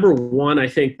 Number one, I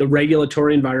think the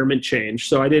regulatory environment changed.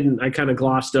 So I kind of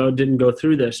glossed out, didn't go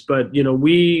through this, but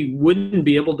we wouldn't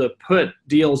be able to put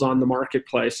deals on the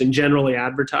marketplace and generally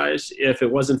advertise if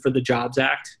it wasn't for the Jobs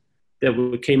Act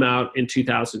that came out in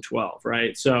 2012,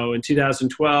 right? So in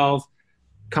 2012,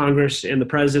 Congress and the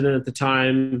president at the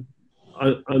time,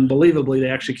 unbelievably, they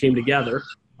actually came together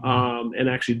and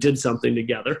actually did something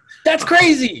together. That's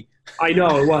crazy. I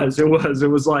know it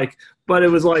was like, but it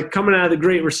was like coming out of the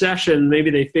Great Recession. Maybe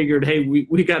they figured, hey,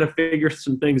 we got to figure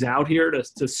some things out here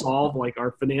to solve like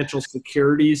our financial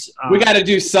securities. We got to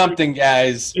do something,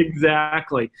 guys.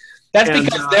 Exactly. That's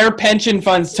because their pension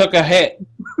funds took a hit.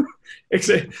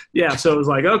 Yeah, so it was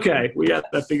like, okay, we got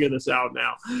to figure this out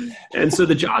now. And so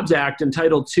the Jobs Act and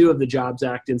Title II of the Jobs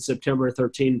Act in September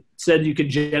 13 said you could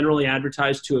generally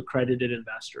advertise to accredited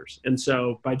investors. And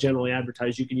so by generally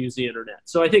advertise, you can use the internet.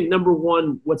 So I think number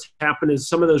one, what's happened is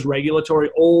some of those regulatory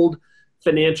old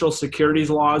financial securities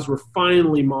laws were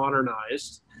finally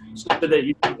modernized so that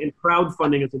and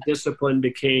crowdfunding as a discipline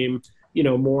became,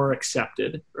 more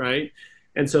accepted, right?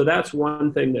 And so that's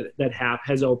one thing that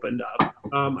has opened up.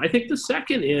 I think the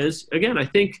second is, again, I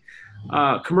think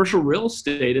commercial real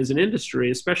estate as an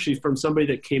industry, especially from somebody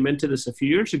that came into this a few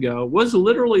years ago, was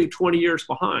literally 20 years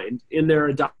behind in their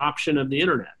adoption of the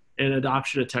internet and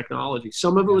adoption of technology.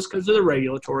 Some of it was because of the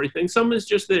regulatory thing. Some is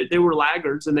just that they were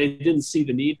laggards and they didn't see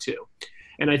the need to.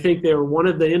 And I think they're one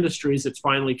of the industries that's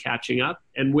finally catching up.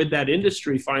 And with that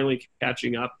industry finally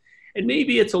catching up, and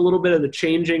maybe it's a little bit of the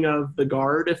changing of the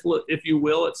guard, if you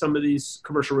will, at some of these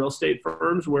commercial real estate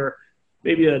firms where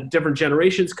maybe a different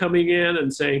generation's coming in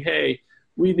and saying, hey,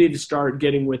 we need to start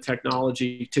getting with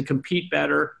technology to compete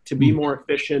better, to be more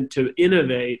efficient, to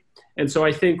innovate. And so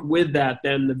I think with that,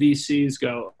 then the VCs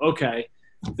go, okay,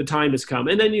 the time has come.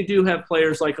 And then you do have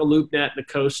players like a LoopNet and a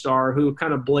CoStar who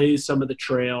kind of blaze some of the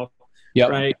trail,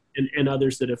 right? And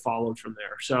others that have followed from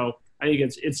there. So I think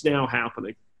it's now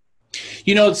happening.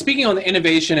 Speaking on the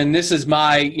innovation, and this is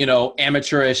my,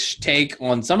 amateurish take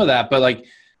on some of that, but like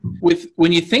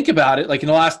when you think about it, like in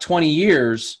the last 20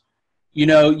 years, you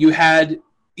had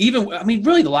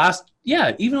really the last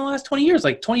 20 years,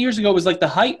 like 20 years ago was like the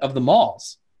height of the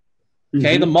malls.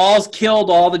 Okay. Mm-hmm. The malls killed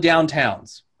all the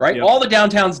downtowns, right? Yep. All the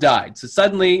downtowns died. So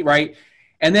suddenly, right.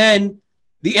 And then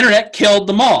the internet killed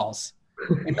the malls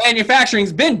and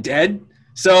manufacturing's been dead.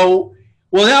 So,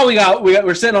 well, now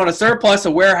we're sitting on a surplus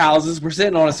of warehouses. We're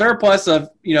sitting on a surplus of,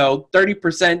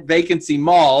 30% vacancy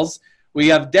malls. We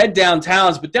have dead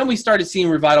downtowns, but then we started seeing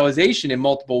revitalization in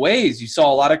multiple ways. You saw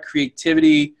a lot of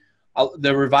creativity,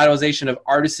 the revitalization of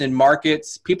artisan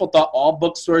markets. People thought all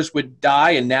bookstores would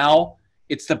die, and now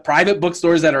it's the private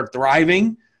bookstores that are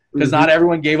thriving because not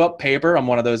everyone gave up paper. I'm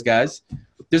one of those guys.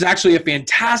 There's actually a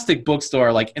fantastic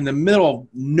bookstore like in the middle of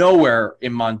nowhere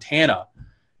in Montana.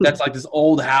 That's like this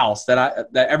old house that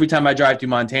every time I drive through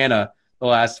Montana the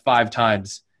last 5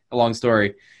 times, a long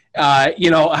story,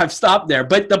 I've stopped there.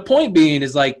 But the point being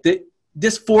is like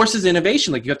this forces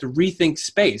innovation. Like you have to rethink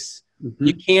space. Mm-hmm.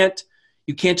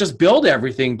 You can't just build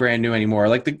everything brand new anymore.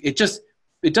 Like it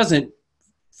doesn't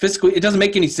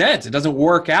make any sense. It doesn't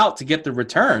work out to get the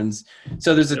returns.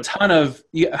 So there's a ton of,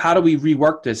 how do we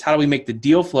rework this? How do we make the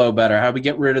deal flow better? How do we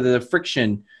get rid of the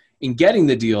friction in getting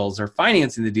the deals or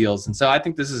financing the deals? And so I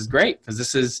think this is great because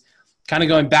this is kind of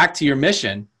going back to your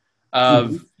mission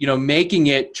of, making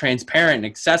it transparent and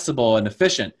accessible and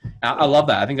efficient. I love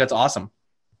that. I think that's awesome.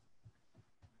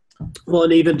 Well,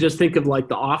 and even just think of like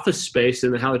the office space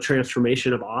and how the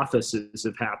transformation of offices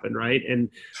have happened, right? And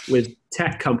with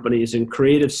tech companies and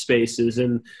creative spaces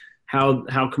and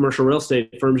how commercial real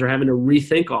estate firms are having to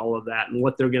rethink all of that and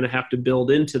what they're going to have to build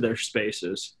into their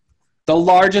spaces. The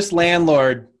largest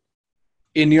landlord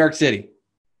in New York City,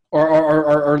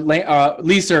 or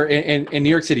leaser in New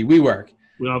York City, WeWork.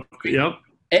 Yep.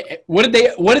 What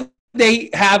did they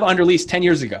have under lease 10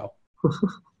 years ago?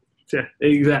 Yeah,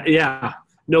 exactly. Yeah,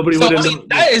 nobody would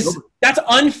have. That's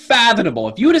unfathomable.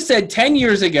 If you would have said 10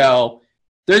 years ago,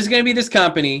 there's going to be this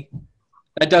company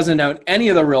that doesn't own any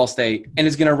of the real estate and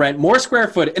is going to rent more square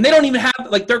foot, and they don't even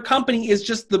have their company is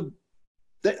just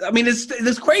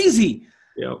it's crazy.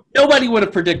 Yep. Nobody would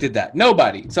have predicted that.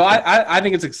 Nobody. So I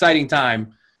think it's an exciting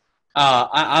time.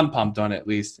 I'm pumped on it, at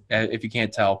least, if you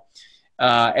can't tell.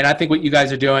 And I think what you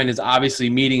guys are doing is obviously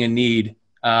meeting a need.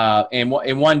 And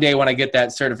one day when I get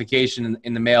that certification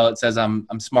in the mail, it says I'm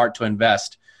smart to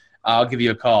invest. I'll give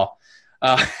you a call.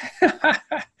 We're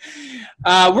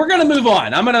going to move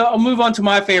on. I'll move on to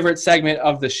my favorite segment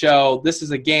of the show. This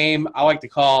is a game I like to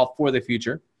call For the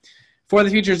Future. For the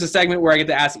Future is a segment where I get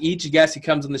to ask each guest who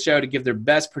comes on the show to give their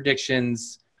best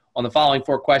predictions on the following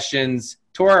 4 questions.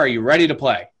 Tor, are you ready to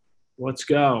play? Let's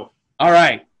go. All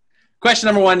right. Question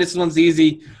number 1, this one's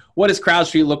easy. What does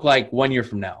CrowdStreet look like 1 year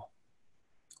from now?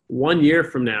 1 year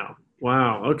from now.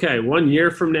 Wow. Okay. 1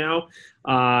 year from now,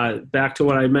 back to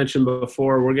what I mentioned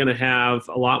before, we're going to have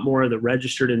a lot more of the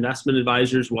registered investment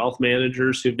advisors, wealth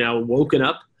managers who've now woken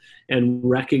up and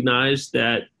recognize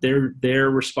that their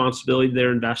responsibility to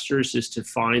their investors is to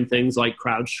find things like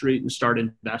CrowdStreet and start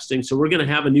investing. So we're going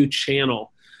to have a new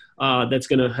channel that's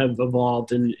going to have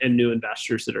evolved and new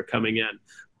investors that are coming in.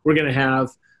 We're going to have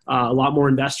a lot more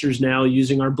investors now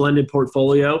using our blended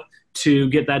portfolio to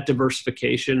get that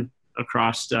diversification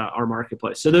across our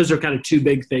marketplace. So those are kind of two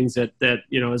big things that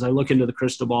as I look into the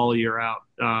crystal ball a year out,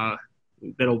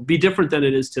 that'll be different than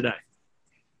it is today.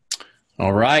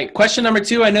 All right. Question number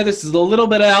 2. I know this is a little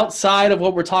bit outside of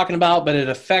what we're talking about, but it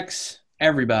affects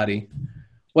everybody.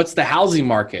 What's the housing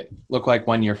market look like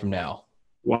 1 year from now?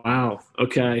 Wow.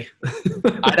 Okay.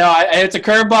 I know it's a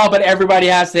curveball, but everybody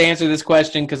has to answer this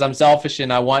question because I'm selfish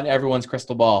and I want everyone's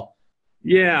crystal ball.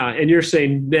 Yeah, and you're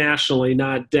saying nationally,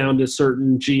 not down to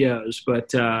certain geos,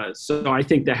 but so I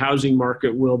think the housing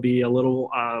market will be a little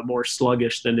more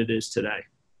sluggish than it is today.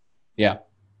 Yeah.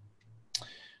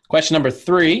 Question number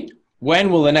 3.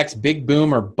 When will the next big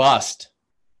boom or bust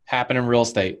happen in real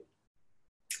estate?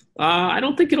 I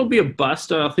don't think it'll be a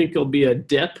bust. I think it'll be a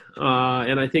dip,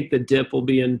 and I think the dip will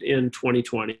be in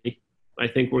 2020. I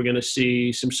think we're going to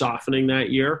see some softening that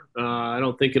year. I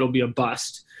don't think it'll be a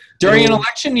bust. During an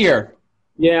election year?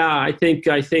 Yeah, I think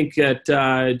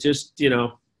that just,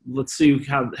 let's see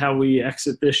how we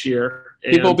exit this year.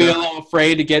 People will be a little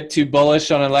afraid to get too bullish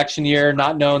on election year,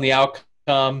 not knowing the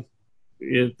outcome.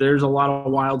 There's a lot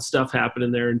of wild stuff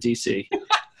happening there in DC.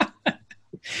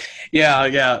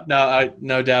 Yeah.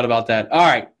 No doubt about that. All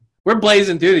right. We're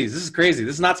blazing through these. This is crazy.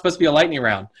 This is not supposed to be a lightning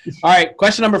round. All right.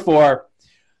 Question number 4.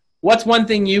 What's one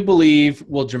thing you believe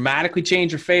will dramatically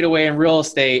change or fade away in real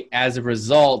estate as a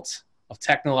result of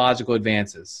technological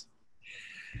advances?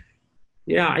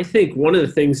 Yeah, I think one of the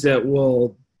things that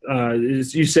will,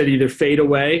 is you said either fade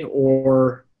away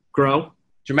or grow.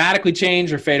 Dramatically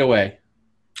change or fade away?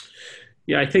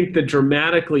 Yeah, I think the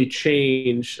dramatically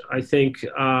change, I think,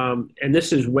 and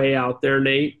this is way out there,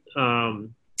 Nate.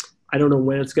 I don't know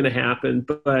when it's going to happen,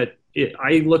 but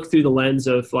I look through the lens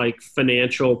of like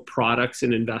financial products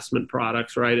and investment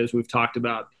products, right, as we've talked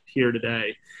about here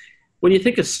today. When you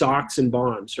think of stocks and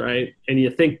bonds, right, and you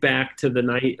think back to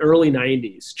the early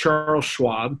 90s, Charles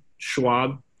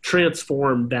Schwab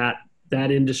transformed that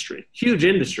industry, huge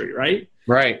industry, right?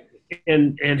 Right.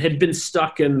 And had been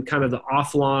stuck in kind of the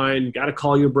offline, got to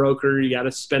call your broker, you got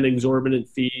to spend exorbitant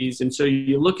fees. And so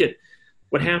you look at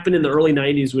what happened in the early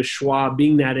 90s with Schwab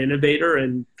being that innovator,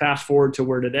 and fast forward to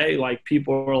where today, like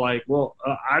people are like, well,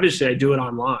 obviously I do it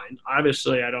online.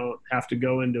 Obviously I don't have to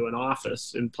go into an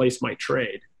office and place my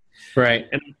trade. Right.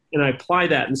 And I apply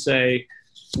that and say,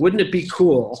 wouldn't it be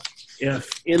cool if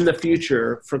in the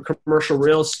future for commercial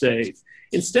real estate,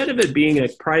 instead of it being a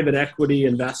private equity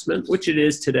investment, which it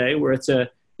is today, where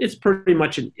it's pretty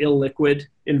much an illiquid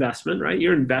investment, right?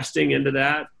 You're investing into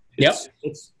that.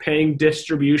 It's paying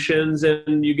distributions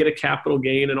and you get a capital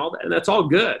gain and all that. And that's all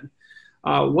good.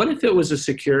 What if it was a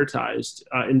securitized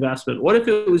investment? What if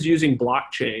it was using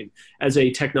blockchain as a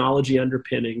technology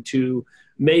underpinning to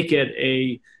make it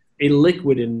a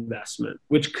liquid investment,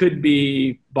 which could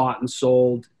be bought and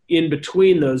sold in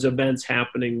between those events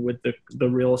happening with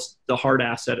the hard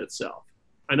asset itself?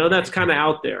 I know that's kind of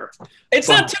out there. It's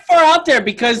not too far out there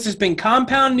because there's been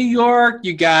Compound New York.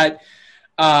 You got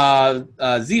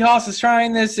Z-House is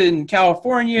trying this in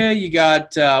California. You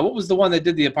got what was the one that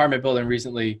did the apartment building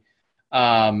recently?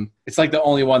 It's like the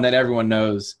only one that everyone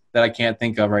knows that I can't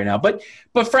think of right now. But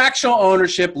fractional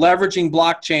ownership, leveraging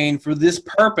blockchain for this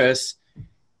purpose,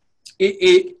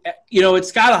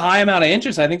 it's got a high amount of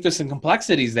interest. I think there's some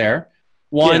complexities there.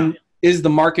 One, is the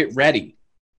market ready?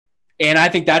 And I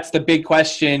think that's the big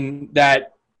question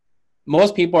that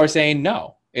most people are saying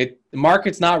no. The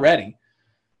market's not ready.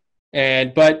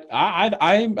 But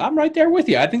I'm right there with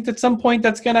you. I think at some point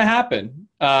that's going to happen.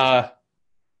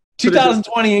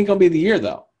 2020 ain't going to be the year,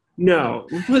 though. No.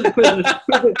 Put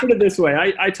it this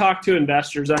way. I talk to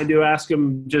investors. I do ask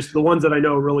them, just the ones that I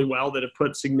know really well that have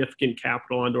put significant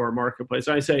capital onto our marketplace.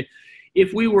 I say,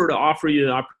 if we were to offer you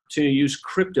the opportunity to use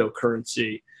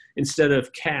cryptocurrency instead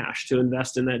of cash to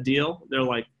invest in that deal, they're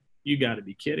like, you got to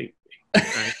be kidding me.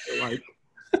 Right?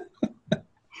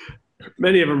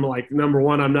 Many of them are like, number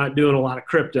one, I'm not doing a lot of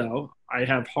crypto. I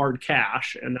have hard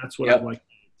cash, and that's what I'd like.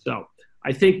 So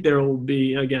I think there will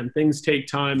be, again, things take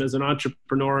time as an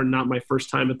entrepreneur, and not my first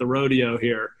time at the rodeo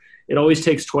here. It always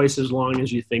takes twice as long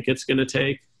as you think it's going to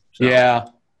take. So. Yeah.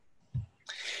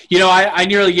 I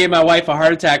nearly gave my wife a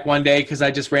heart attack one day because I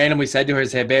just randomly said to her,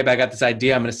 "Hey, babe, I got this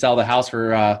idea. I'm going to sell the house for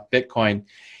Bitcoin."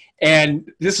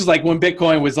 And this was like when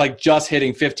Bitcoin was like just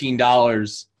hitting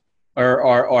 $15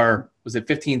 or was it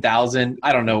 15,000?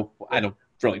 I don't know. I don't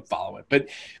really follow it,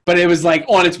 but it was like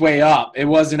on its way up. It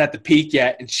wasn't at the peak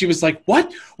yet. And she was like,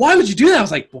 "What? Why would you do that?" I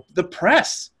was like, well, "The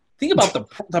press. Think about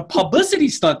the publicity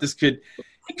stunt this could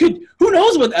who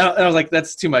knows what, and I was like,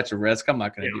 that's too much a risk. I'm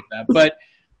not going to do that. But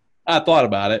I thought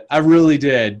about it. I really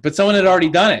did. But someone had already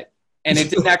done it, and it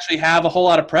didn't actually have a whole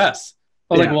lot of press.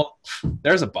 I was like, well,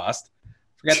 there's a bust.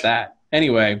 Forget that.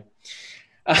 Anyway.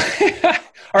 All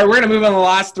right, we're going to move on to the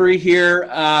last three here.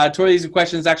 Two of these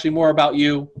questions actually more about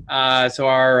you, so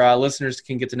our listeners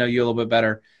can get to know you a little bit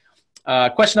better.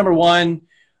 Question number one,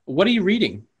 what are you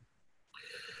reading?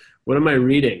 What am I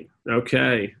reading?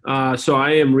 Okay. So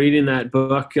I am reading that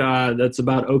book that's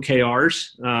about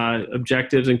OKRs,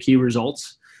 Objectives and Key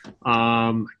Results.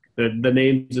 The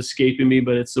name's escaping me,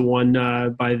 but it's the one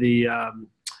by the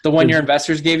one your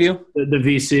investors gave you? The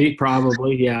VC,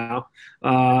 probably, yeah.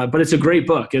 But it's a great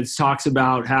book. It talks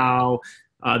about how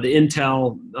the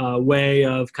Intel way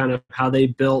of kind of how they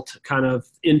built kind of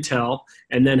Intel,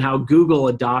 and then how Google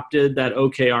adopted that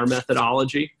OKR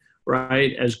methodology,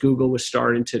 right, as Google was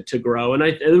starting to grow. And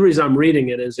the reason I'm reading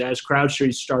it is as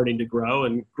CrowdStreet's starting to grow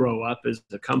and grow up as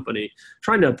a company,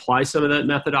 trying to apply some of that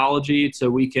methodology so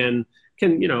we can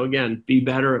again, be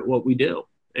better at what we do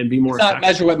and be more effective. Not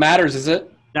measure what matters, is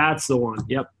it? That's the one.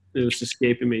 Yep. It was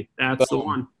escaping me. That's the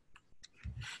one.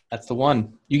 That's the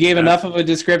one. You gave enough of a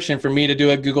description for me to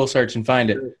do a Google search and find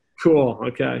it. Cool.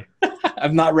 Okay.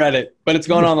 I've not read it, but it's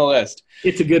going on the list.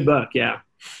 It's a good book. Yeah.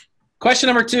 Question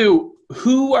number two,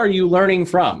 who are you learning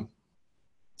from?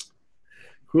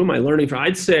 Who am I learning from?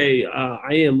 I'd say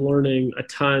I am learning a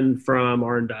ton from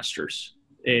our investors.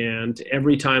 And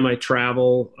every time I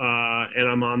travel and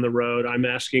I'm on the road, I'm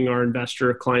asking our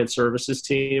investor client services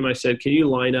team, I said, can you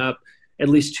line up at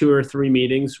least 2 or 3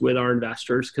 meetings with our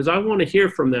investors? Because I want to hear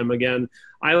from them again.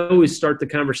 I always start the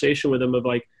conversation with them of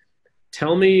like,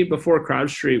 tell me before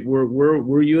CrowdStreet,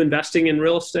 were you investing in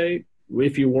real estate?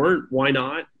 If you weren't, why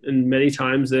not? And many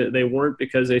times they weren't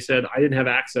because they said, I didn't have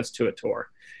access to it, Tor.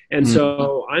 And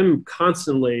so I'm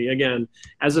constantly, again,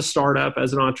 as a startup,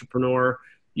 as an entrepreneur,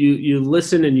 you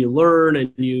listen and you learn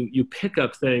and you pick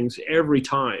up things every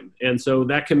time. And so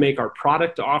that can make our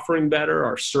product offering better,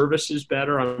 our services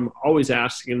better. I'm always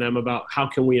asking them about how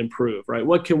can we improve, right?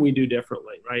 What can we do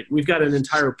differently, right? We've got an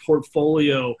entire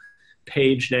portfolio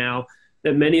page now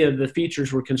that many of the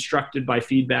features were constructed by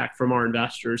feedback from our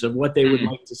investors of what they would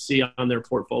like to see on their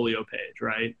portfolio page,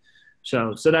 right?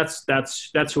 So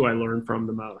that's who I learn from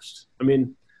the most. I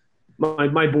mean,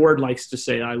 my board likes to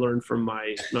say I learn from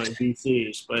my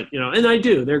VCs, but and I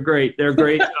do. They're great. They're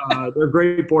great. They're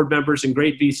great board members and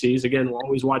great VCs. Again, we'll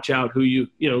always watch out who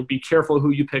be careful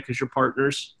who you pick as your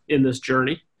partners in this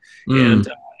journey. And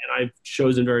I've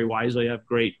chosen very wisely. I have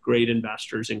great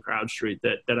investors in CrowdStreet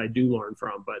that I do learn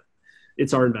from, but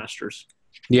it's our investors.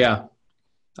 Yeah.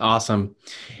 Awesome.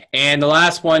 And the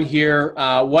last one here,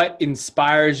 what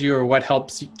inspires you or what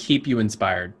helps keep you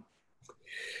inspired?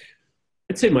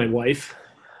 I'd say my wife.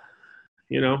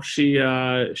 She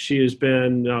has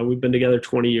been, we've been together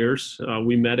 20 years.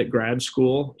 We met at grad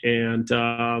school, and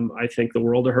I think the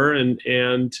world of her.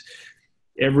 And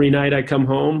every night I come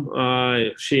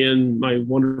home, she and my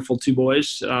wonderful 2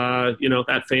 boys,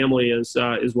 that family is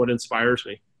what inspires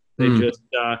me. They just,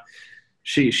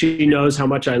 she knows how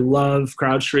much I love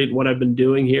CrowdStreet and what I've been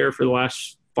doing here for the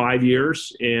last 5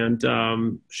 years.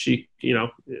 And she,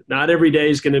 not every day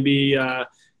is going to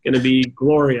be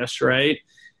glorious, right?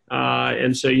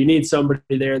 And so you need somebody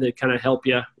there that kind of help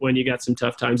you when you got some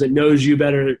tough times, that knows you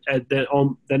better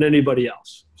than anybody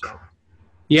else. So.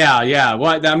 Yeah.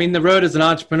 Well, I mean, the road as an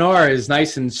entrepreneur is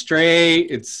nice and straight.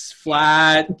 It's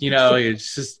flat.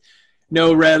 It's just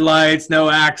no red lights, no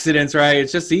accidents, right?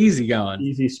 It's just easy going.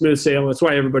 Easy, smooth sailing. That's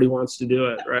why everybody wants to do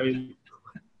it, right?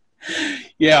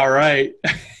 Yeah, right.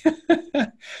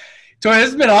 Tor, this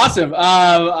has been awesome.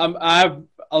 I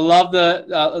love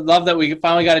that we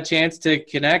finally got a chance to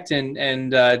connect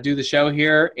and do the show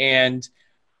here. And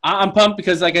I'm pumped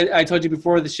because, like I told you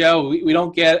before the show, we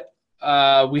don't get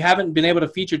we haven't been able to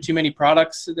feature too many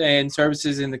products and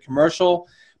services in the commercial,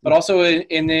 but also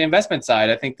in the investment side.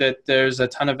 I think that there's a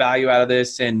ton of value out of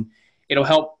this, and it'll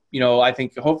help. I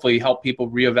think hopefully help people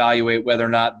reevaluate whether or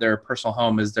not their personal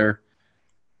home is their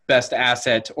best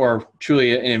asset or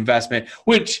truly an investment,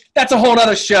 which that's a whole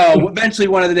other show. Eventually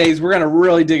one of the days we're going to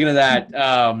really dig into that.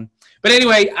 But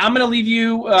anyway, I'm going to leave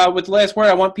you with the last word.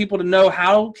 I want people to know,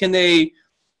 how can they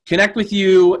connect with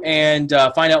you and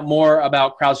find out more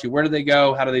about CrowdStreet? Where do they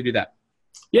go? How do they do that?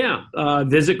 Yeah.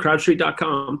 Visit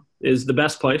CrowdStreet.com is the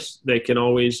best place. They can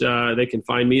always, they can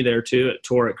find me there too at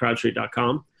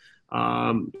Tor@CrowdStreet.com.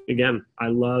 Again, I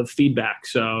love feedback.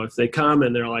 So if they come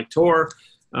and they're like, Tor,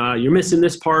 you're missing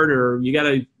this part, or you got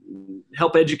to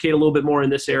help educate a little bit more in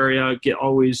this area,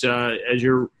 as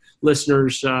your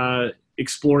listeners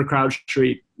explore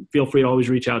CrowdStreet, feel free to always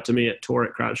reach out to me at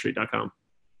Tor@CrowdStreet.com.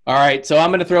 All right, so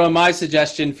I'm going to throw in my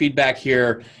suggestion feedback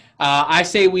here. I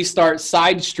say we start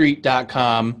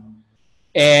sidestreet.com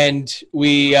and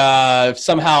we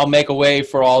somehow make a way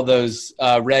for all those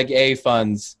Reg A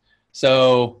funds.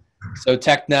 So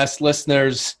TechNest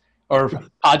listeners or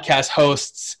podcast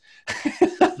hosts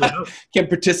can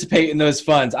participate in those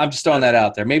funds. I'm just throwing that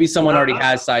out there. Maybe someone already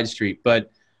has Side Street, but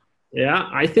yeah,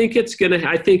 I think it's going to –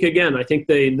 I think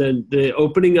the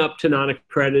opening up to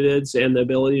non-accrediteds and the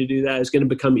ability to do that is going to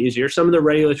become easier. Some of the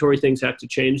regulatory things have to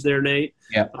change there, Nate,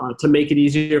 to make it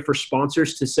easier for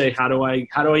sponsors to say, how do I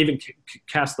even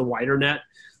cast the wider net?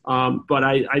 But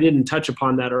I didn't touch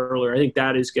upon that earlier. I think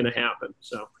that is going to happen.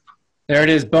 So there it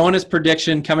is. Bonus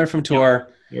prediction coming from Tor.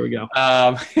 Yep. Here we go.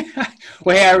 Well,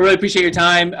 hey, I really appreciate your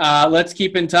time. Let's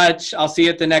keep in touch. I'll see you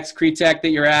at the next CRETech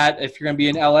that you're at if you're going to be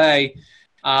in LA.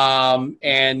 We'll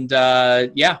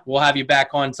have you back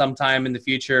on sometime in the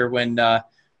future when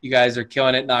you guys are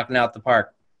killing it, knocking out the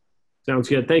park. Sounds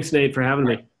good. Thanks, Nate, for having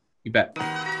me. You bet.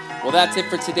 Well, that's it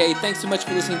for today. Thanks so much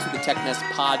for listening to the TechNest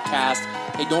podcast.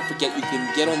 Hey, don't forget you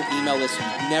can get on the email list so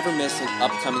you never miss an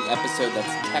upcoming episode.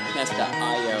 That's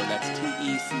technest.io. That's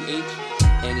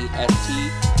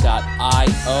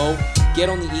TECHNEST.io. Get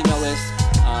on the email list.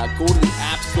 Go to the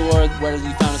App Store, whether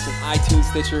you found us on iTunes,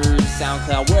 Stitcher,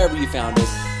 SoundCloud, wherever you found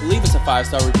us. Leave us a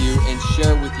 5-star review and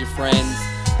share it with your friends.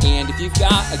 And if you've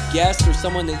got a guest or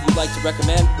someone that you'd like to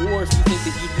recommend, or if you think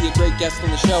that you'd be a great guest on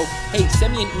the show, hey,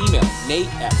 send me an email,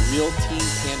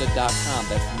 nate@realteampanda.com.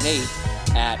 That's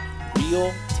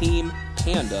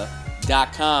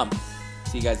nate@realteampanda.com.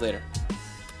 See you guys later.